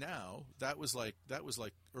obviously now, that was like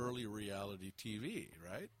early reality TV,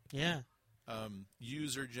 right? Yeah.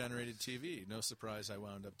 User-generated TV. No surprise I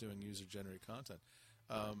wound up doing user-generated content.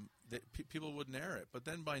 People wouldn't air it. But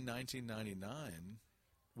then by 1999,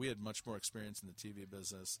 we had much more experience in the TV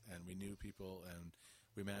business, and we knew people, and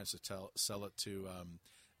we managed to sell it to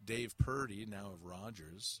Dave Purdy, now of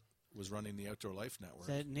Rogers, was running the Outdoor Life Network.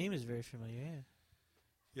 That name is very familiar, yeah.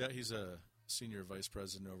 Yeah, he's a senior vice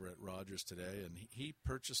president over at Rogers today, and he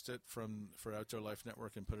purchased it for Outdoor Life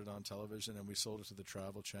Network and put it on television, and we sold it to the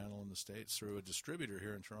Travel Channel in the States through a distributor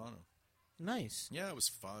here in Toronto. Nice. Yeah, it was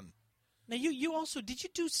fun. Now, you also, did you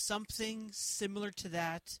do something similar to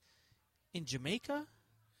that in Jamaica?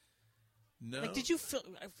 No. Like, did you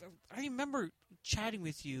I remember chatting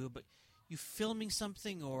with you, but you filming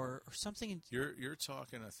something or something? You're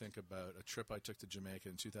talking, I think, about a trip I took to Jamaica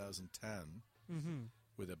in 2010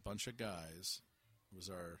 with a bunch of guys. It was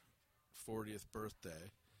our 40th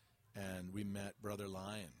birthday, and we met Brother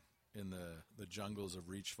Lion in the jungles of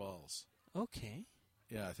Reach Falls. Okay.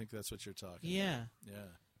 Yeah, I think that's what you're talking Yeah. about. Yeah.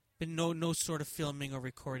 But no sort of filming or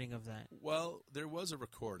recording of that. Well, there was a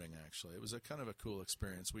recording, actually. It was a kind of a cool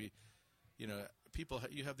experience.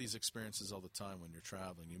 You have these experiences all the time when you're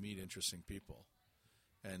traveling. You meet interesting people.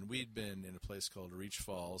 And we'd been in a place called Reach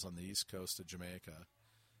Falls on the east coast of Jamaica.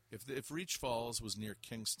 If Reach Falls was near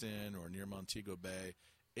Kingston or near Montego Bay,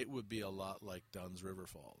 it would be a lot like Dunn's River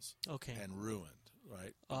Falls. Okay. And ruined,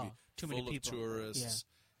 right? Oh, It'd be too full many people. of tourists.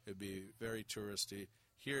 Yeah. It'd be very touristy.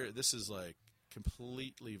 Here, this is like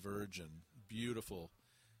completely virgin, beautiful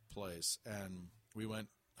place. And we went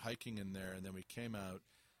hiking in there, and then we came out,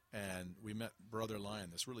 and we met Brother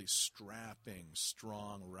Lion, this really strapping,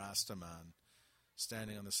 strong Rastaman,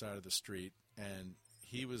 standing on the side of the street, and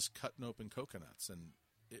he was cutting open coconuts, and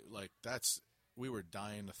we were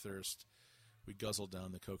dying of thirst. We guzzled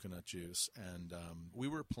down the coconut juice, and we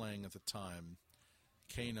were playing at the time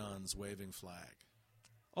Kanon's Waving Flag.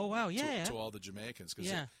 Oh, wow, yeah. To all the Jamaicans,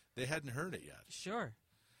 because they hadn't heard it yet. Sure.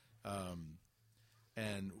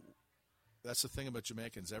 And that's the thing about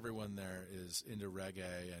Jamaicans. Everyone there is into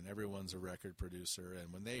reggae, and everyone's a record producer.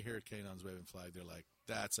 And when they hear Kanon's Waving Flag, they're like,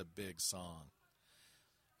 that's a big song.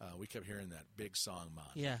 We kept hearing that, big song, man.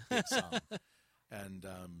 Yeah. Big song. And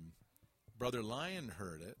Brother Lion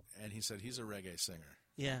heard it, and he said he's a reggae singer.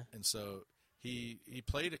 Yeah. And so he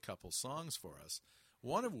played a couple songs for us,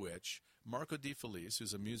 one of which, Marco Di Felice,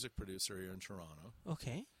 who's a music producer here in Toronto,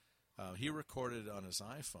 Okay. he recorded it on his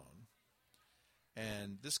iPhone,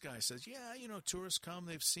 And this guy says, yeah, tourists come,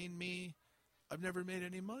 they've seen me. I've never made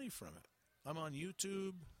any money from it. I'm on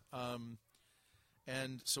YouTube.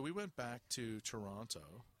 And so we went back to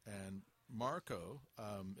Toronto, and Marco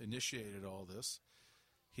initiated all this.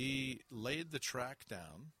 He laid the track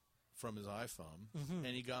down from his iPhone, and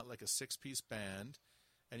he got like a 6-piece band,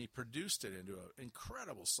 and he produced it into an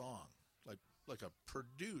incredible song, like a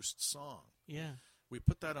produced song. Yeah. We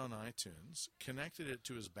put that on iTunes, connected it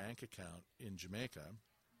to his bank account in Jamaica,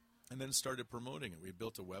 and then started promoting it. We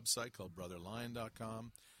built a website called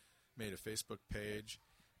brotherlion.com, made a Facebook page,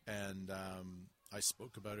 and I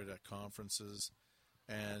spoke about it at conferences.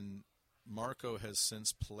 And Marco has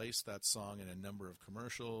since placed that song in a number of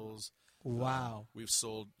commercials. Wow. We've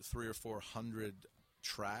sold 300 or 400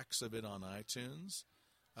 tracks of it on iTunes.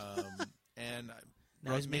 And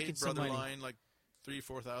Now he's I've making made some money. Brotherlion like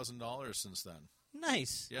 $3,000-4,000 since then.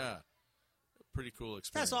 Nice. Yeah. Pretty cool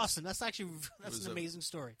experience. That's awesome. That's actually an amazing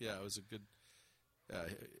story. Yeah, it was a good,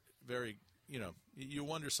 very, you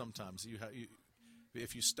wonder sometimes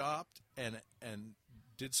if you stopped and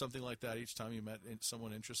did something like that each time you met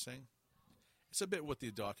someone interesting. It's a bit what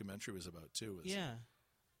the documentary was about too. Was Yeah.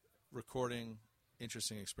 recording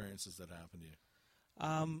interesting experiences that happened to you.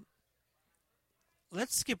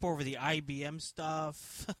 Let's skip over the IBM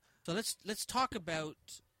stuff. So let's talk about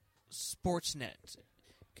Sportsnet,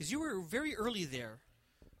 because you were very early there.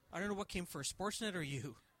 I don't know what came first, Sportsnet or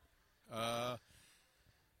you. I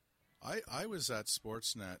was at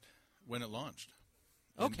Sportsnet when it launched.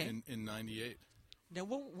 Okay. In '98. Now,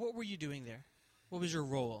 what were you doing there? What was your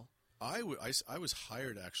role? I was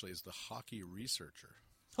hired actually as the hockey researcher.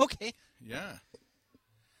 Okay. Yeah.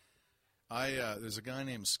 There's a guy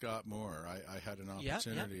named Scott Moore. I had an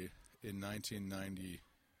opportunity in 1990.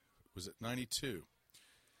 Was it 92?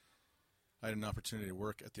 I had an opportunity to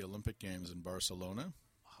work at the Olympic Games in Barcelona.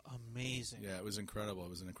 Amazing. Yeah, it was incredible. It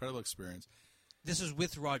was an incredible experience. This is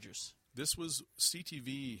with Rogers. This was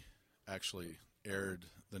CTV actually aired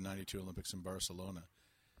the 92 Olympics in Barcelona.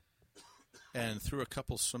 And through a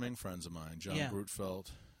couple swimming friends of mine, John Grutfeld,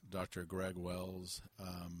 Dr. Greg Wells,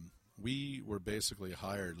 we were basically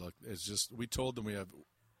hired. Look, it's just we told them we have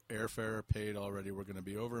airfare paid already. We're going to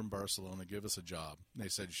be over in Barcelona. Give us a job. And they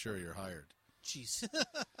said, sure, you're hired. Jeez.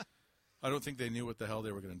 I don't think they knew what the hell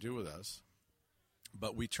they were going to do with us.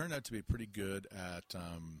 But we turned out to be pretty good at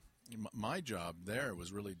my job there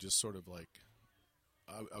was really just sort of like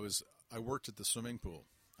I worked at the swimming pool.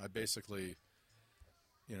 I basically,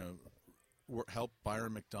 help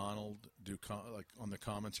Byron McDonald do like on the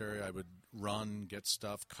commentary. I would run, get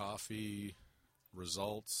stuff, coffee,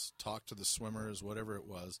 results, talk to the swimmers, whatever it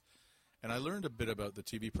was. And I learned a bit about the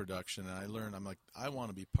TV production, and I'm like, I want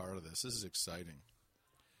to be part of this. This is exciting.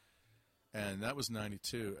 And that was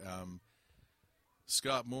 92.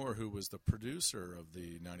 Scott Moore, who was the producer of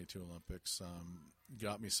the 92 Olympics,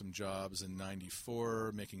 got me some jobs in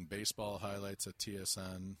 94, making baseball highlights at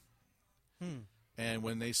TSN. And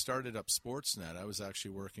when they started up Sportsnet, I was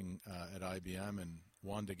actually working at IBM and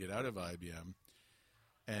wanted to get out of IBM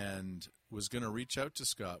and was going to reach out to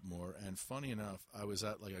Scott Moore. And funny enough, I was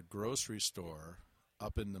at like a grocery store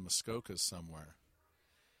up in the Muskokas somewhere.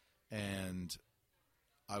 And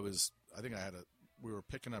we were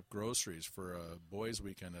picking up groceries for a boys'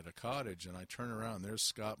 weekend at a cottage, and I turn around, there's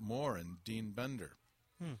Scott Moore and Dean Bender.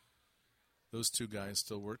 Those two guys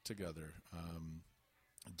still work together.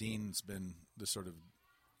 Dean's been the sort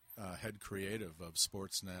of head creative of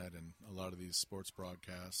Sportsnet and a lot of these sports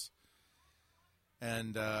broadcasts.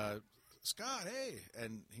 And Scott, hey,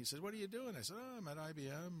 and he said, what are you doing? I said, I'm at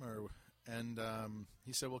IBM. And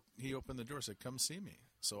he said, well, he opened the door, said, come see me.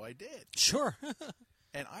 So I did. Sure.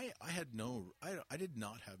 And I did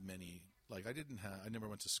not have many, like I never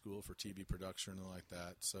went to school for TV production or like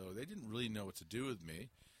that, so they didn't really know what to do with me.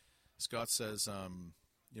 Scott says,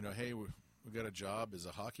 hey, we got a job as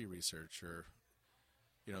a hockey researcher.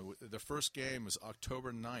 The first game was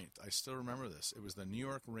October 9th. I still remember this. It was the New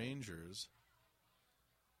York Rangers.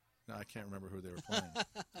 No, I can't remember who they were playing.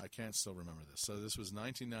 I can't still remember this. So this was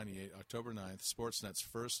 1998, October 9th, Sportsnet's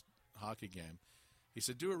first hockey game. He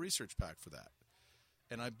said, do a research pack for that.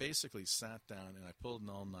 And I basically sat down and I pulled an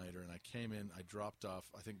all-nighter and I came in, I dropped off,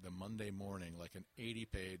 I think the Monday morning, like an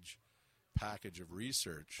 80-page package of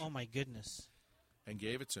research. Oh, my goodness. And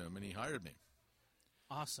gave it to him, and he hired me.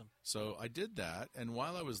 Awesome. So I did that, and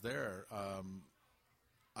while I was there,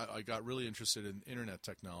 I got really interested in internet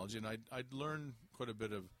technology, and I'd learned quite a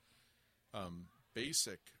bit of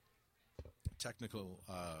basic technical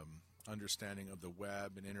understanding of the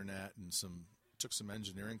web and internet, and took some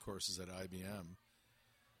engineering courses at IBM.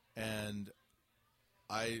 And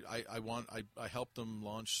I helped them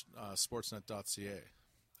launch Sportsnet.ca.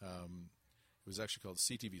 It was actually called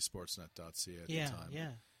CTVSportsnet.ca at the time.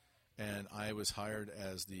 Yeah. And I was hired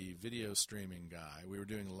as the video streaming guy. We were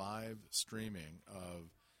doing live streaming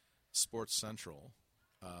of Sports Central.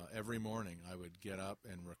 Every morning I would get up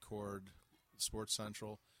and record Sports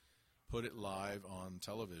Central, put it live on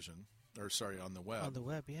television, on the web. On the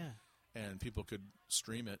web, yeah. And people could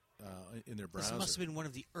stream it in their browser. This must have been one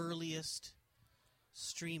of the earliest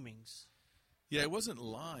streamings. Yeah, it wasn't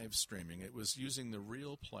live streaming. It was using the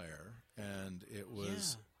real player, and it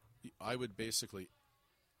was. Yeah. I would basically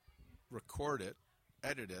record it,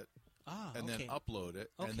 edit it, and then upload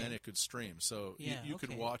it, and then it could stream. So you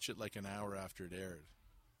could watch it like an hour after it aired.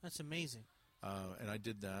 That's amazing. And I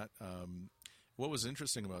did that. What was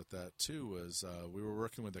interesting about that, too, was we were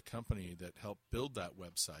working with a company that helped build that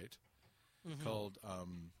website called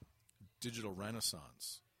Digital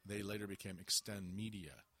Renaissance. They later became Extend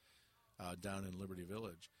Media down in Liberty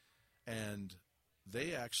Village. And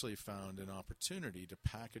they actually found an opportunity to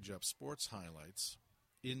package up sports highlights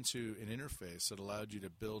into an interface that allowed you to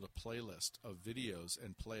build a playlist of videos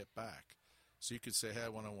and play it back. So you could say, hey, I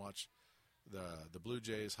want to watch the Blue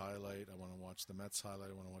Jays highlight, I want to watch the Mets highlight,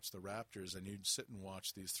 I want to watch the Raptors, and you'd sit and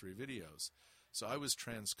watch these 3 videos. So I was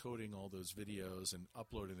transcoding all those videos and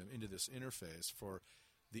uploading them into this interface for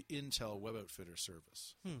the Intel Web Outfitter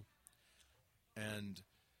service. And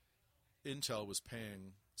Intel was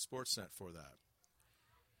paying Sportsnet for that.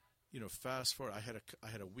 You know, fast forward, I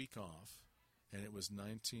had a week off, and it was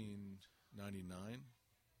 1999.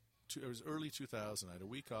 It was early 2000. I had a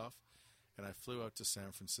week off, and I flew out to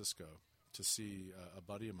San Francisco to see a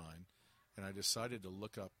buddy of mine, and I decided to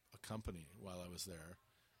look up a company while I was there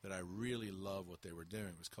that I really love what they were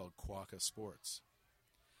doing. It was called Quokka Sports.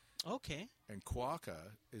 Okay. And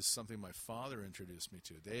Quokka is something my father introduced me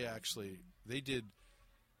to. They did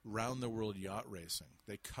round-the-world yacht racing.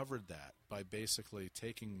 They covered that by basically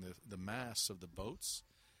taking the masts of the boats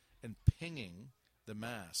and pinging the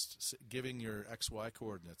mast, giving your XY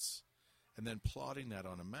coordinates, and then plotting that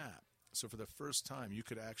on a map. So for the first time, you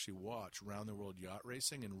could actually watch round-the-world yacht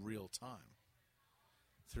racing in real time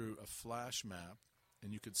through a flash map,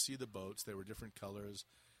 and you could see the boats. They were different colors.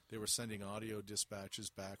 They were sending audio dispatches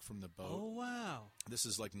back from the boat. Oh, wow. This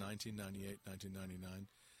is like 1998, 1999.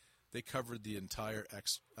 They covered the entire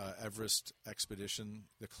Everest expedition,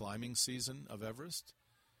 the climbing season of Everest.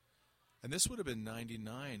 And this would have been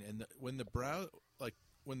 99. And when the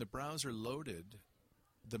browser loaded,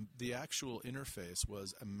 the actual interface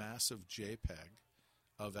was a massive JPEG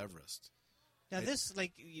of Everest. Now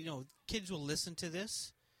kids will listen to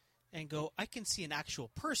this and go, I can see an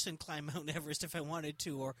actual person climb Mount Everest if I wanted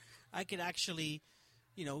to, or I could actually,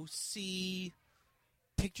 see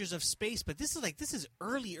pictures of space. But this is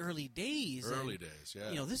early days. Early days,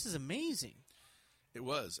 yeah. This is amazing. It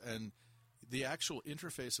was, and the actual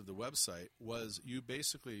interface of the website was you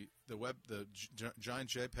basically the giant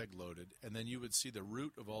JPEG loaded, and then you would see the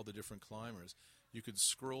route of all the different climbers. You could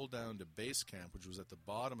scroll down to base camp, which was at the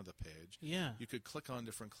bottom of the page. Yeah. You could click on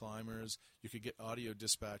different climbers. You could get audio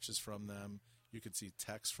dispatches from them. You could see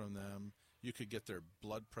text from them. You could get their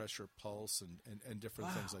blood pressure, pulse, and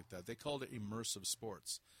different things like that. They called it immersive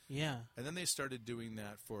sports. Yeah. And then they started doing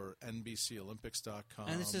that for NBCOlympics.com.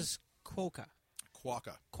 And this is Quokka.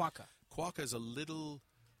 Quokka is a little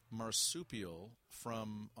marsupial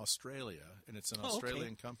from Australia, and it's an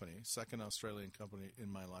Australian company, second Australian company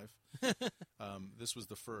in my life. This was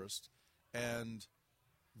the first, and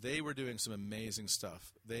they were doing some amazing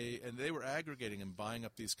stuff. They were aggregating and buying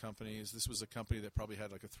up these companies. This was a company that probably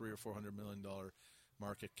had like a $300 or $400 million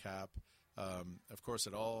market cap. Of course,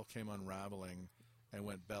 it all came unraveling and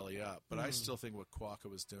went belly up. But I still think what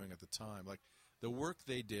Quokka was doing at the time, like, the work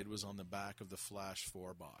they did was on the back of the Flash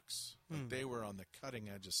 4 box. Like they were on the cutting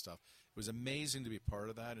edge of stuff. It was amazing to be part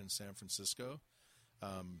of that in San Francisco.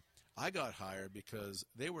 I got hired because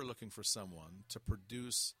they were looking for someone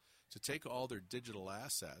to take all their digital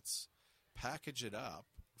assets, package it up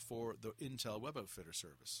for the Intel Web Outfitter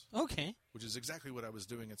service. Okay. Which is exactly what I was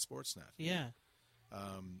doing at Sportsnet. Yeah.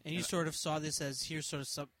 And you sort of saw this as here's sort of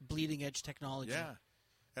some bleeding edge technology. Yeah.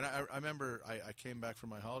 And I remember I came back from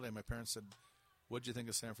my holiday, and my parents said, "What'd you think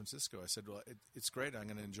of San Francisco?" I said, "Well, it's great. I'm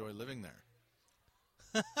going to enjoy living there."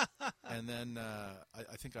 And then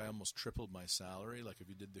I think I almost tripled my salary, like if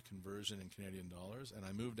you did the conversion in Canadian dollars. And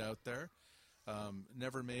I moved out there.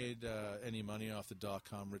 Never made any money off the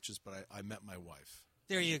dot-com riches, but I met my wife.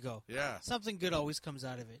 There you go. Yeah. Something good always comes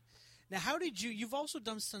out of it. Now, how did you've also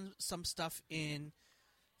done some stuff in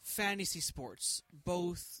fantasy sports,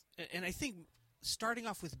 both, and I think starting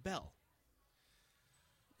off with Bell.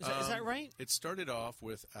 Is that right? It started off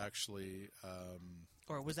with actually.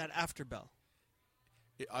 Or was that after Bell?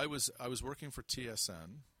 I was working for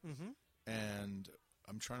TSN, Mm-hmm. and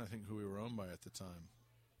I'm trying to think who we were owned by at the time.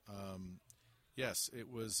 Yes, it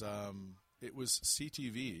was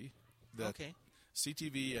CTV. Okay.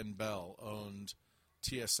 CTV and Bell owned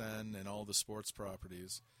TSN and all the sports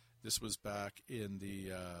properties. This was back in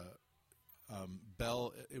the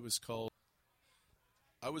Bell. It was called.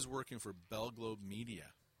 I was working for Bell Globe Media.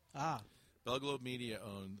 Ah. Bell Globe Media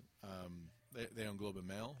owned. They own Globe and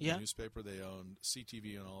Mail, Yeah. the newspaper. They owned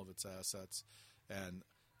CTV and all of its assets, and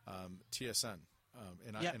TSN.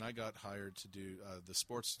 And I got hired to do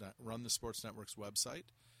run the Sports Network's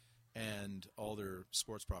website and all their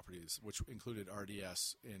sports properties, which included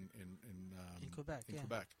RDS in Quebec. In yeah.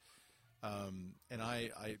 Quebec. And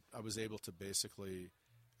I was able to basically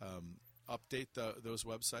update those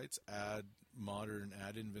websites, add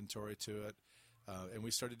inventory to it, and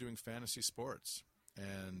we started doing fantasy sports.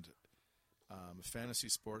 And fantasy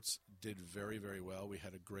sports did very, very well. We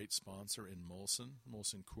had a great sponsor in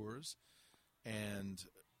Molson Coors. And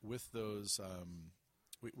with those,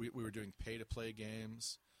 we were doing pay-to-play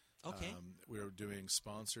games. Okay. We were doing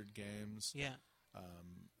sponsored games. Yeah.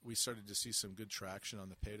 We started to see some good traction on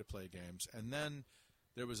the pay-to-play games. And then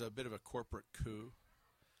there was a bit of a corporate coup.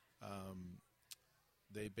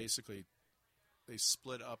 They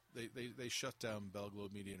split up. They shut down Bell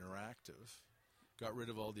Globe Media Interactive, got rid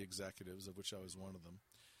of all the executives, of which I was one of them,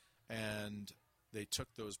 and they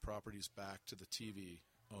took those properties back to the TV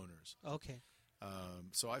owners. Okay.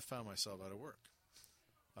 So I found myself out of work.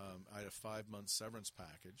 I had a 5-month severance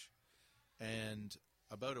package, and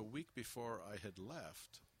about a week before I had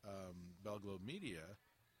left Bell Globe Media,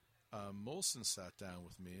 Molson sat down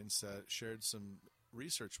with me and shared some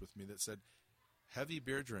research with me that said heavy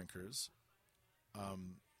beer drinkers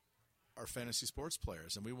are fantasy sports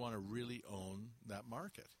players, and we want to really own that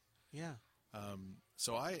market. Yeah.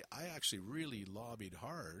 So I actually really lobbied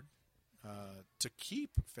hard to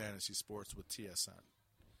keep fantasy sports with TSN,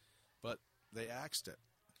 but they axed it.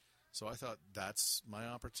 So I thought, that's my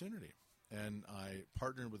opportunity. And I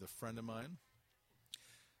partnered with a friend of mine,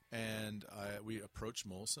 and we approached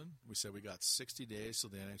Molson. We said, we got 60 days till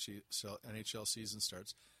the NHL season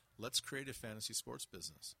starts. Let's create a fantasy sports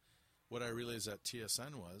business. What I realized at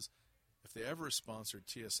TSN was, if they ever sponsored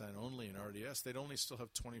TSN only in RDS, they'd only still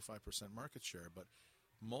have 25% market share. But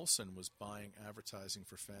Molson was buying advertising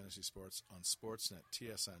for fantasy sports on Sportsnet,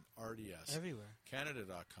 TSN, RDS, Everywhere.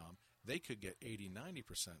 Canada.com. They could get 80-90%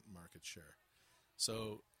 market share.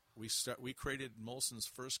 So we created Molson's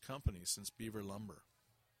first company since Beaver Lumber.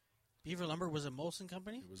 Beaver Lumber was a Molson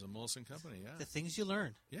company? It was a Molson company, yeah. The things you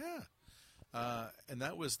learn. Yeah. And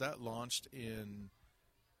that launched in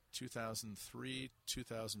 2003,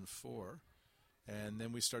 2004. And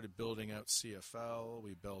then we started building out CFL.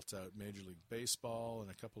 We built out Major League Baseball and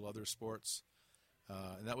a couple other sports.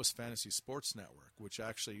 And that was Fantasy Sports Network, which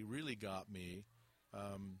actually really got me,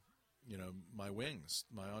 my wings,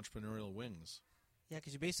 my entrepreneurial wings. Yeah,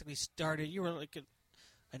 because you basically started, you were like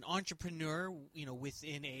an entrepreneur,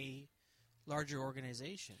 within a larger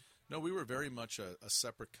organization. No, we were very much a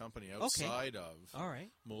separate company outside of All right.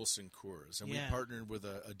 Molson Coors. And Yeah. we partnered with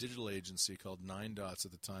a digital agency called Nine Dots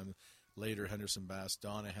at the time. Later, Henderson Bass,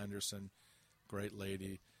 Donna Henderson, great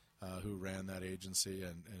lady who ran that agency,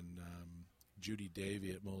 and Judy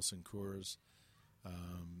Davey at Molson Coors.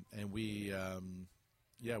 And we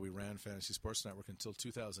ran Fantasy Sports Network until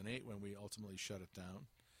 2008 when we ultimately shut it down.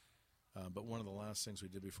 But one of the last things we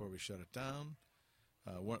did before we shut it down,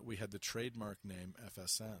 we had the trademark name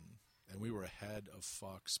FSN, and we were ahead of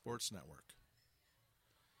Fox Sports Network.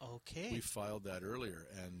 Okay. We filed that earlier,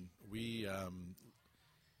 and we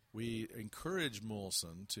encouraged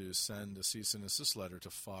Molson to send a cease and desist letter to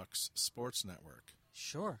Fox Sports Network.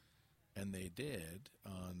 Sure. And they did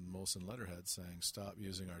on Molson letterhead, saying, stop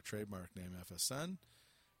using our trademark name FSN.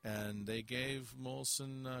 And they gave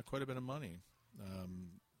Molson quite a bit of money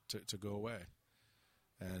to go away.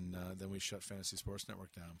 And then we shut Fantasy Sports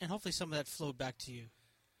Network down. And hopefully some of that flowed back to you.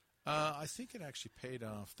 I think it actually paid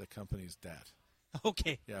off the company's debt.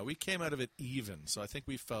 Okay. Yeah, we came out of it even, so I think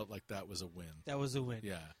we felt like that was a win. That was a win.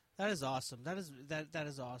 Yeah. That is awesome. That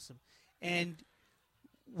is awesome. And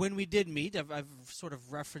when we did meet, I've sort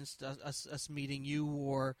of referenced us meeting. You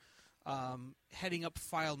were heading up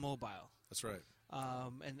File Mobile. That's right.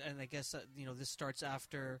 And I guess this starts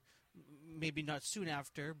after, maybe not soon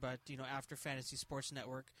after, but after Fantasy Sports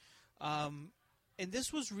Network. And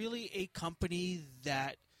this was really a company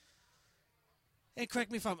that, and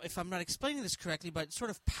correct me if I'm not explaining this correctly, but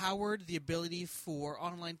sort of powered the ability for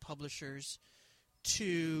online publishers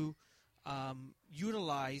to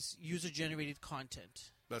utilize user-generated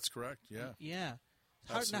content. That's correct. Yeah. Yeah.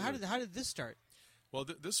 How Absolutely. did this start? Well,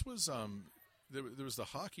 this was there was the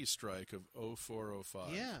hockey strike of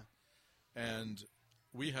 0405. Yeah. And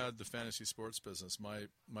we had the fantasy sports business. My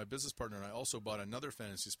business partner and I also bought another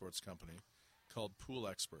fantasy sports company called Pool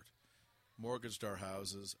Expert. Mortgaged our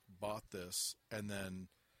houses, bought this, and then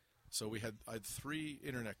so I had 3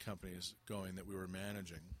 internet companies going that we were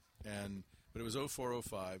managing. But it was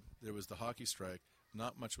 0405. There was the hockey strike.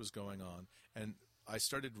 Not much was going on, and I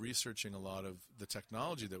started researching a lot of the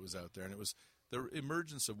technology that was out there, and it was the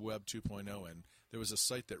emergence of Web 2.0. And there was a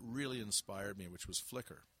site that really inspired me, which was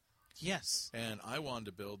Flickr. Yes. And I wanted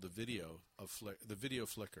to build the video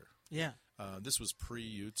Flickr. Yeah. This was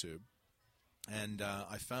pre-YouTube, and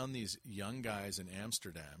I found these young guys in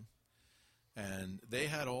Amsterdam, and they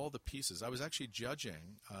had all the pieces. I was actually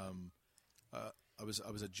judging. I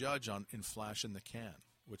was a judge in Flash in the Can,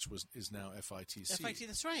 which is now FITC. FITC,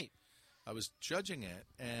 that's right. I was judging it,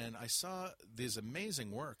 and I saw this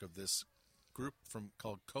amazing work of this group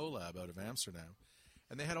called Colab out of Amsterdam,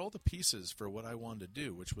 and they had all the pieces for what I wanted to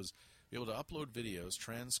do, which was be able to upload videos,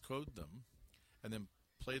 transcode them, and then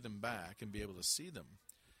play them back and be able to see them.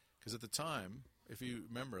 Because at the time, if you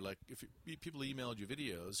remember, people emailed you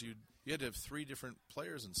videos, you had to have 3 different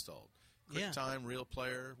players installed: QuickTime, Real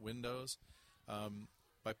Player, Windows.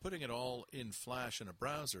 By putting it all in Flash in a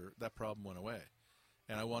browser, that problem went away.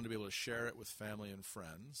 And I wanted to be able to share it with family and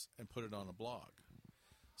friends and put it on a blog.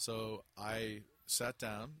 So I sat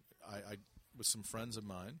down I with some friends of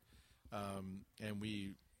mine, and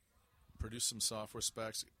we produced some software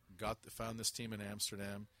specs, found this team in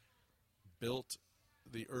Amsterdam, built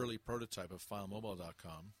the early prototype of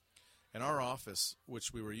FileMobile.com. And our office,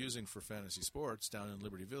 which we were using for fantasy sports down in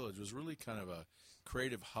Liberty Village, was really kind of a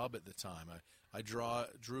creative hub at the time. I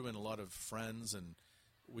drew in a lot of friends, and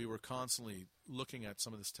we were constantly looking at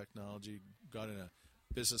some of this technology. Got in a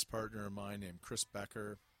business partner of mine named Chris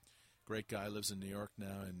Becker. Great guy, lives in New York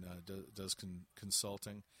now and does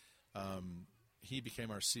consulting. He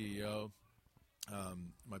became our CEO.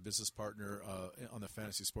 My business partner on the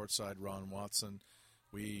fantasy sports side, Ron Watson,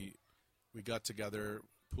 we got together,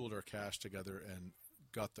 pooled our cash together, and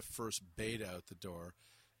got the first beta out the door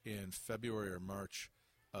in February or March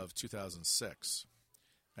of 2006.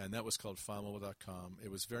 And that was called FileMobile.com.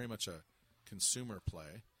 It was very much a consumer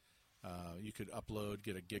play. You could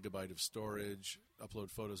get a gigabyte of storage, upload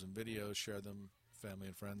photos and videos, share them, family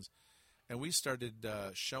and friends. And we started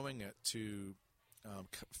showing it to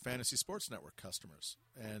Fantasy Sports Network customers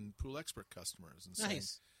and Pool Expert customers. And saying,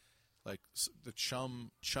 Nice. like the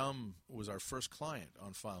Chum was our first client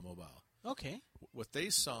on FileMobile. Okay. What they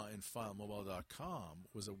saw in FileMobile.com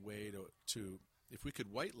was a way to, if we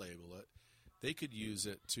could white label it, they could use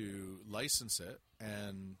it to license it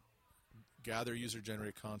and gather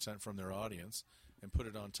user-generated content from their audience and put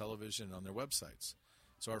it on television and on their websites.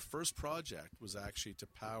 So our first project was actually to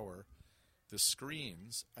power the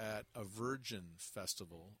screens at a Virgin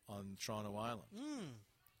festival on Toronto Island.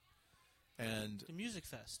 And The Music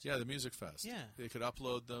Fest. yeah, the Music Fest. Yeah. They could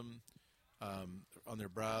upload them on their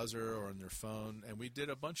browser or on their phone, and we did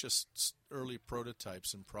a bunch of early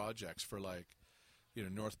prototypes and projects for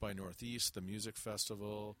North by Northeast, the music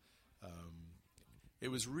festival. It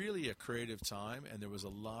was really a creative time, and there was a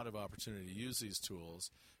lot of opportunity to use these tools.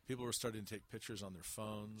 People were starting to take pictures on their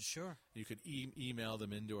phones. Sure. You could email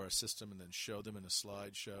them into our system and then show them in a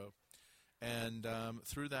slideshow. And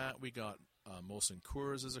through that, we got Molson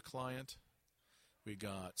Coors as a client. We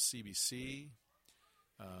got CBC.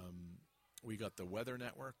 We got the Weather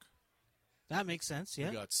Network. That makes sense, yeah.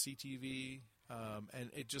 We got CTV. And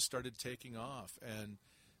it just started taking off. And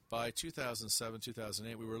by 2007,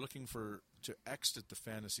 2008, we were looking to exit the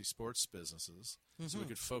fantasy sports businesses so we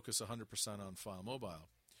could focus 100% on FileMobile.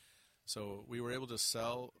 So we were able to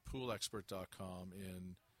sell PoolExpert.com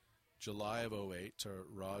in July of 2008 to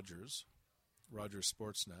Rogers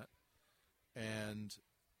Sportsnet, and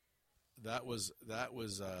that was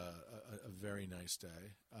a very nice day.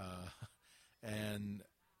 And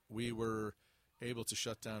we were able to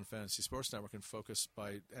shut down Fantasy Sports Network and focus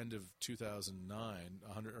by end of 2009,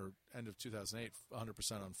 end of 2008,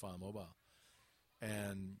 100% on FileMobile.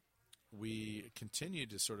 And we continued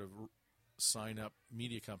to sort of sign up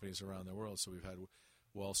media companies around the world. So we've had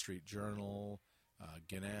Wall Street Journal,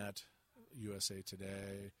 Gannett, USA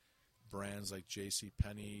Today, brands like J.C.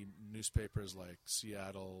 Penney, newspapers like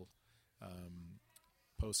Seattle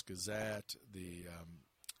Post-Gazette, the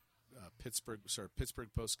Pittsburgh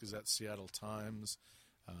Post-Gazette, Seattle Times.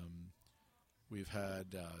 We've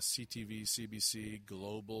had CTV, CBC,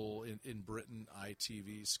 Global in Britain,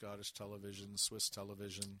 ITV, Scottish Television, Swiss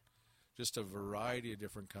Television, just a variety of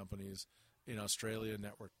different companies in Australia,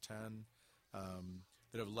 Network 10,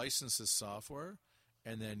 that have licensed this software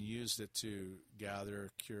and then used it to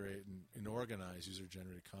gather, curate, and organize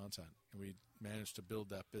user-generated content. And we managed to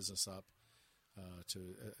build that business up to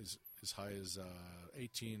as high as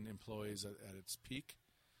 18 employees at its peak,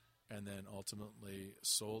 and then ultimately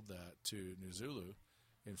sold that to Newzulu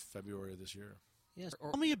in February of this year. Yes.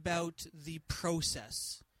 Tell me about the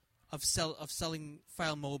process of selling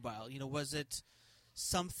File Mobile. Was it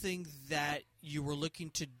something that you were looking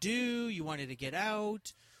to do? You wanted to get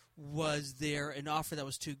out? Was there an offer that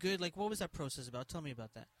was too good? What was that process about? Tell me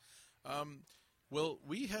about that. Well,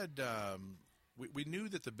 we had we knew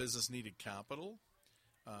that the business needed capital.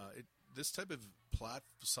 This type of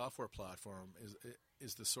software platform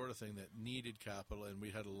is the sort of thing that needed capital, and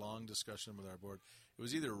we had a long discussion with our board. It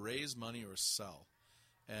was either raise money or sell,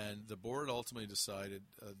 and the board ultimately decided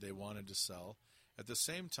they wanted to sell. At the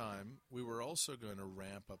same time, we were also going to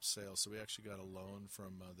ramp up sales, so we actually got a loan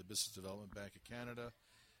from the Business Development Bank of Canada.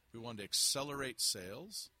 We wanted to accelerate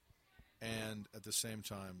sales and at the same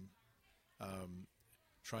time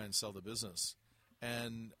try and sell the business.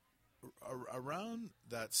 And around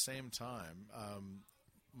that same time,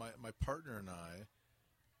 my partner and I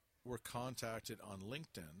were contacted on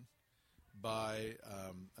LinkedIn by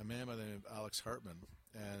a man by the name of Alex Hartman,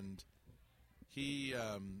 and he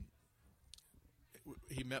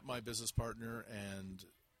met my business partner and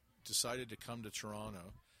decided to come to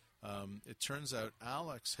Toronto. It turns out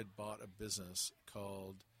Alex had bought a business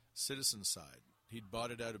called CitizenSide. He'd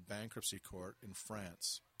bought it out of bankruptcy court in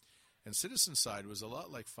France. And CitizenSide was a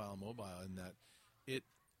lot like File Mobile in that it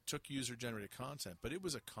took user-generated content, but it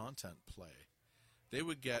was a content play. They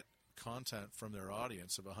would get content from their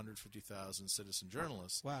audience of 150,000 citizen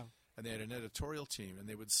journalists. Wow. And they had an editorial team, and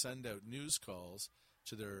they would send out news calls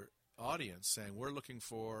to their audience saying, we're looking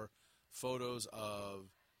for photos of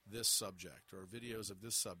this subject or videos of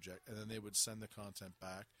this subject, and then they would send the content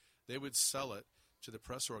back. They would sell it to the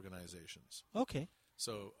press organizations. Okay.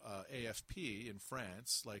 So AFP in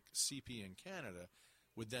France, like CP in Canada,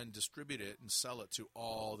 would then distribute it and sell it to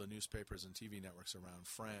all the newspapers and TV networks around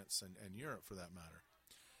France and Europe, for that matter.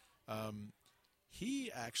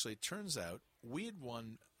 He actually, turns out, we had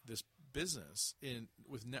won this business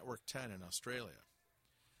with Network 10 in Australia.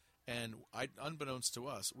 And unbeknownst to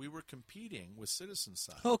us, we were competing with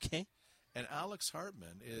CitizenSide. Okay. And Alex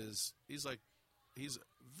Hartman he's a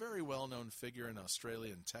very well-known figure in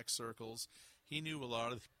Australian tech circles. He knew a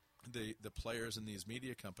lot of the players in these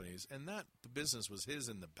media companies, and that the business was his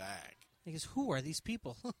in the bag. Because who are these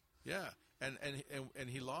people? Yeah, and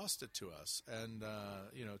he lost it to us. And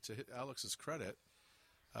to Alex's credit,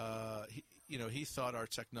 he thought our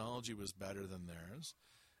technology was better than theirs,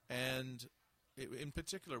 and in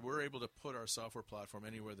particular, we're able to put our software platform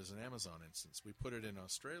anywhere there's an Amazon instance. We put it in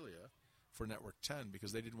Australia for Network 10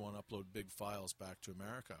 because they didn't want to upload big files back to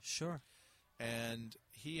America. Sure. And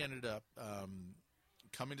he ended up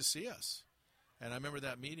coming to see us. And I remember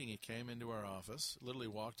that meeting. He came into our office, literally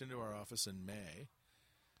walked into our office in May,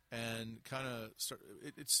 and kind of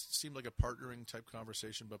it seemed like a partnering type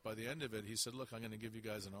conversation. But by the end of it, he said, look, I'm going to give you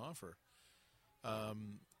guys an offer.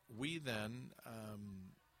 We then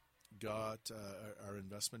got our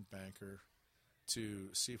investment banker to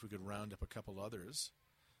see if we could round up a couple others.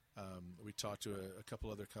 We talked to a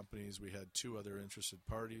couple other companies. We had 2 other interested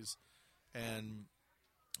parties. And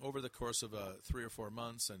over the course of 3 or 4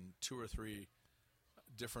 months and 2 or 3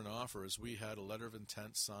 different offers, we had a letter of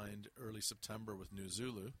intent signed early September with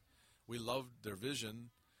Newzulu. We loved their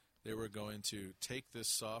vision. They were going to take this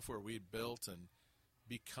software we'd built and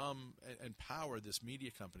empower this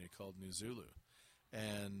media company called Newzulu.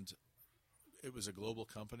 And it was a global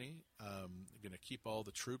company, going to keep all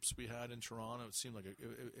the troops we had in Toronto. It seemed like it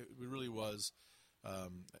really was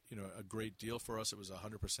a great deal for us. It was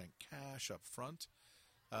 100% cash up front.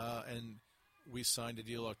 And we signed a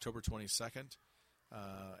deal October 22nd.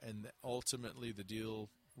 And ultimately the deal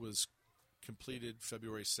was completed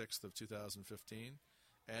February 6th of 2015.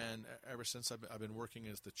 And ever since, I've been working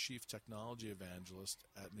as the chief technology evangelist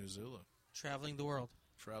at Newzulu. Traveling the world.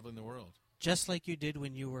 Just like you did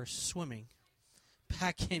when you were swimming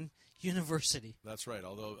back in university. That's right,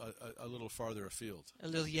 although a little farther afield. A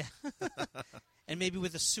little, yeah. And maybe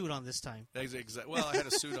with a suit on this time. Exactly. Well, I had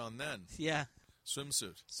a suit on then. Yeah.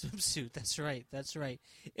 Swimsuit. That's right.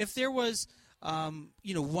 If there was,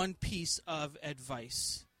 one piece of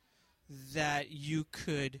advice that you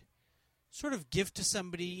could sort of give to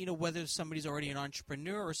somebody, whether somebody's already an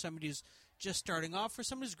entrepreneur or somebody who's just starting off or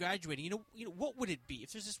somebody who's graduating, what would it be?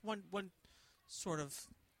 If there's just one sort of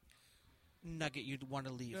nugget you'd want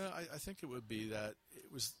to leave. Yeah, I think it would be that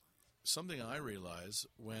it was something I realized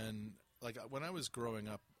when I was growing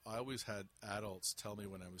up, I always had adults tell me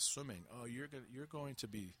when I was swimming, "Oh, you're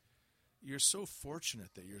so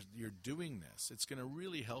fortunate that you're doing this. It's going to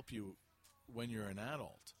really help you when you're an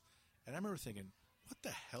adult." And I remember thinking, "What the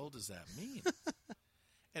hell does that mean?"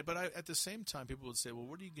 But at the same time, people would say, "Well,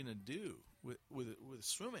 what are you going to do with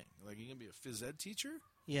swimming? Like, you're going to be a phys ed teacher?"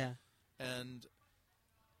 Yeah. And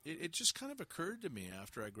it just kind of occurred to me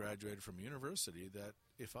after I graduated from university that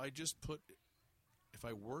if I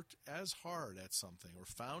worked as hard at something or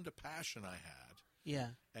found a passion I had,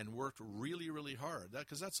 Yeah. and worked really, really hard,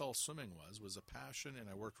 because that's all swimming was a passion, and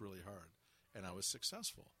I worked really hard, and I was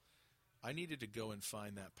successful. I needed to go and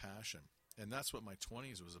find that passion, and that's what my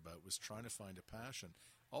 20s was about, was trying to find a passion.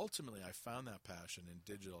 Ultimately, I found that passion in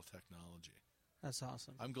digital technology. That's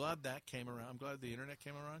awesome. I'm glad that came around. I'm glad the internet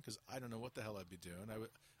came around, because I don't know what the hell I'd be doing.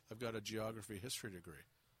 I've got a geography history degree.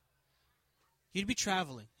 You'd be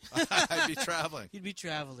traveling. I'd be traveling. You'd be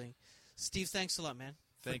traveling. Steve, thanks a lot, man.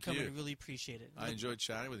 Thank for coming. you. Really appreciate it. I enjoyed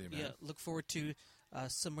chatting with you, man. Yeah, look forward to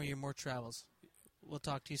some of your more travels. We'll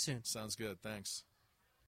talk to you soon. Sounds good. Thanks.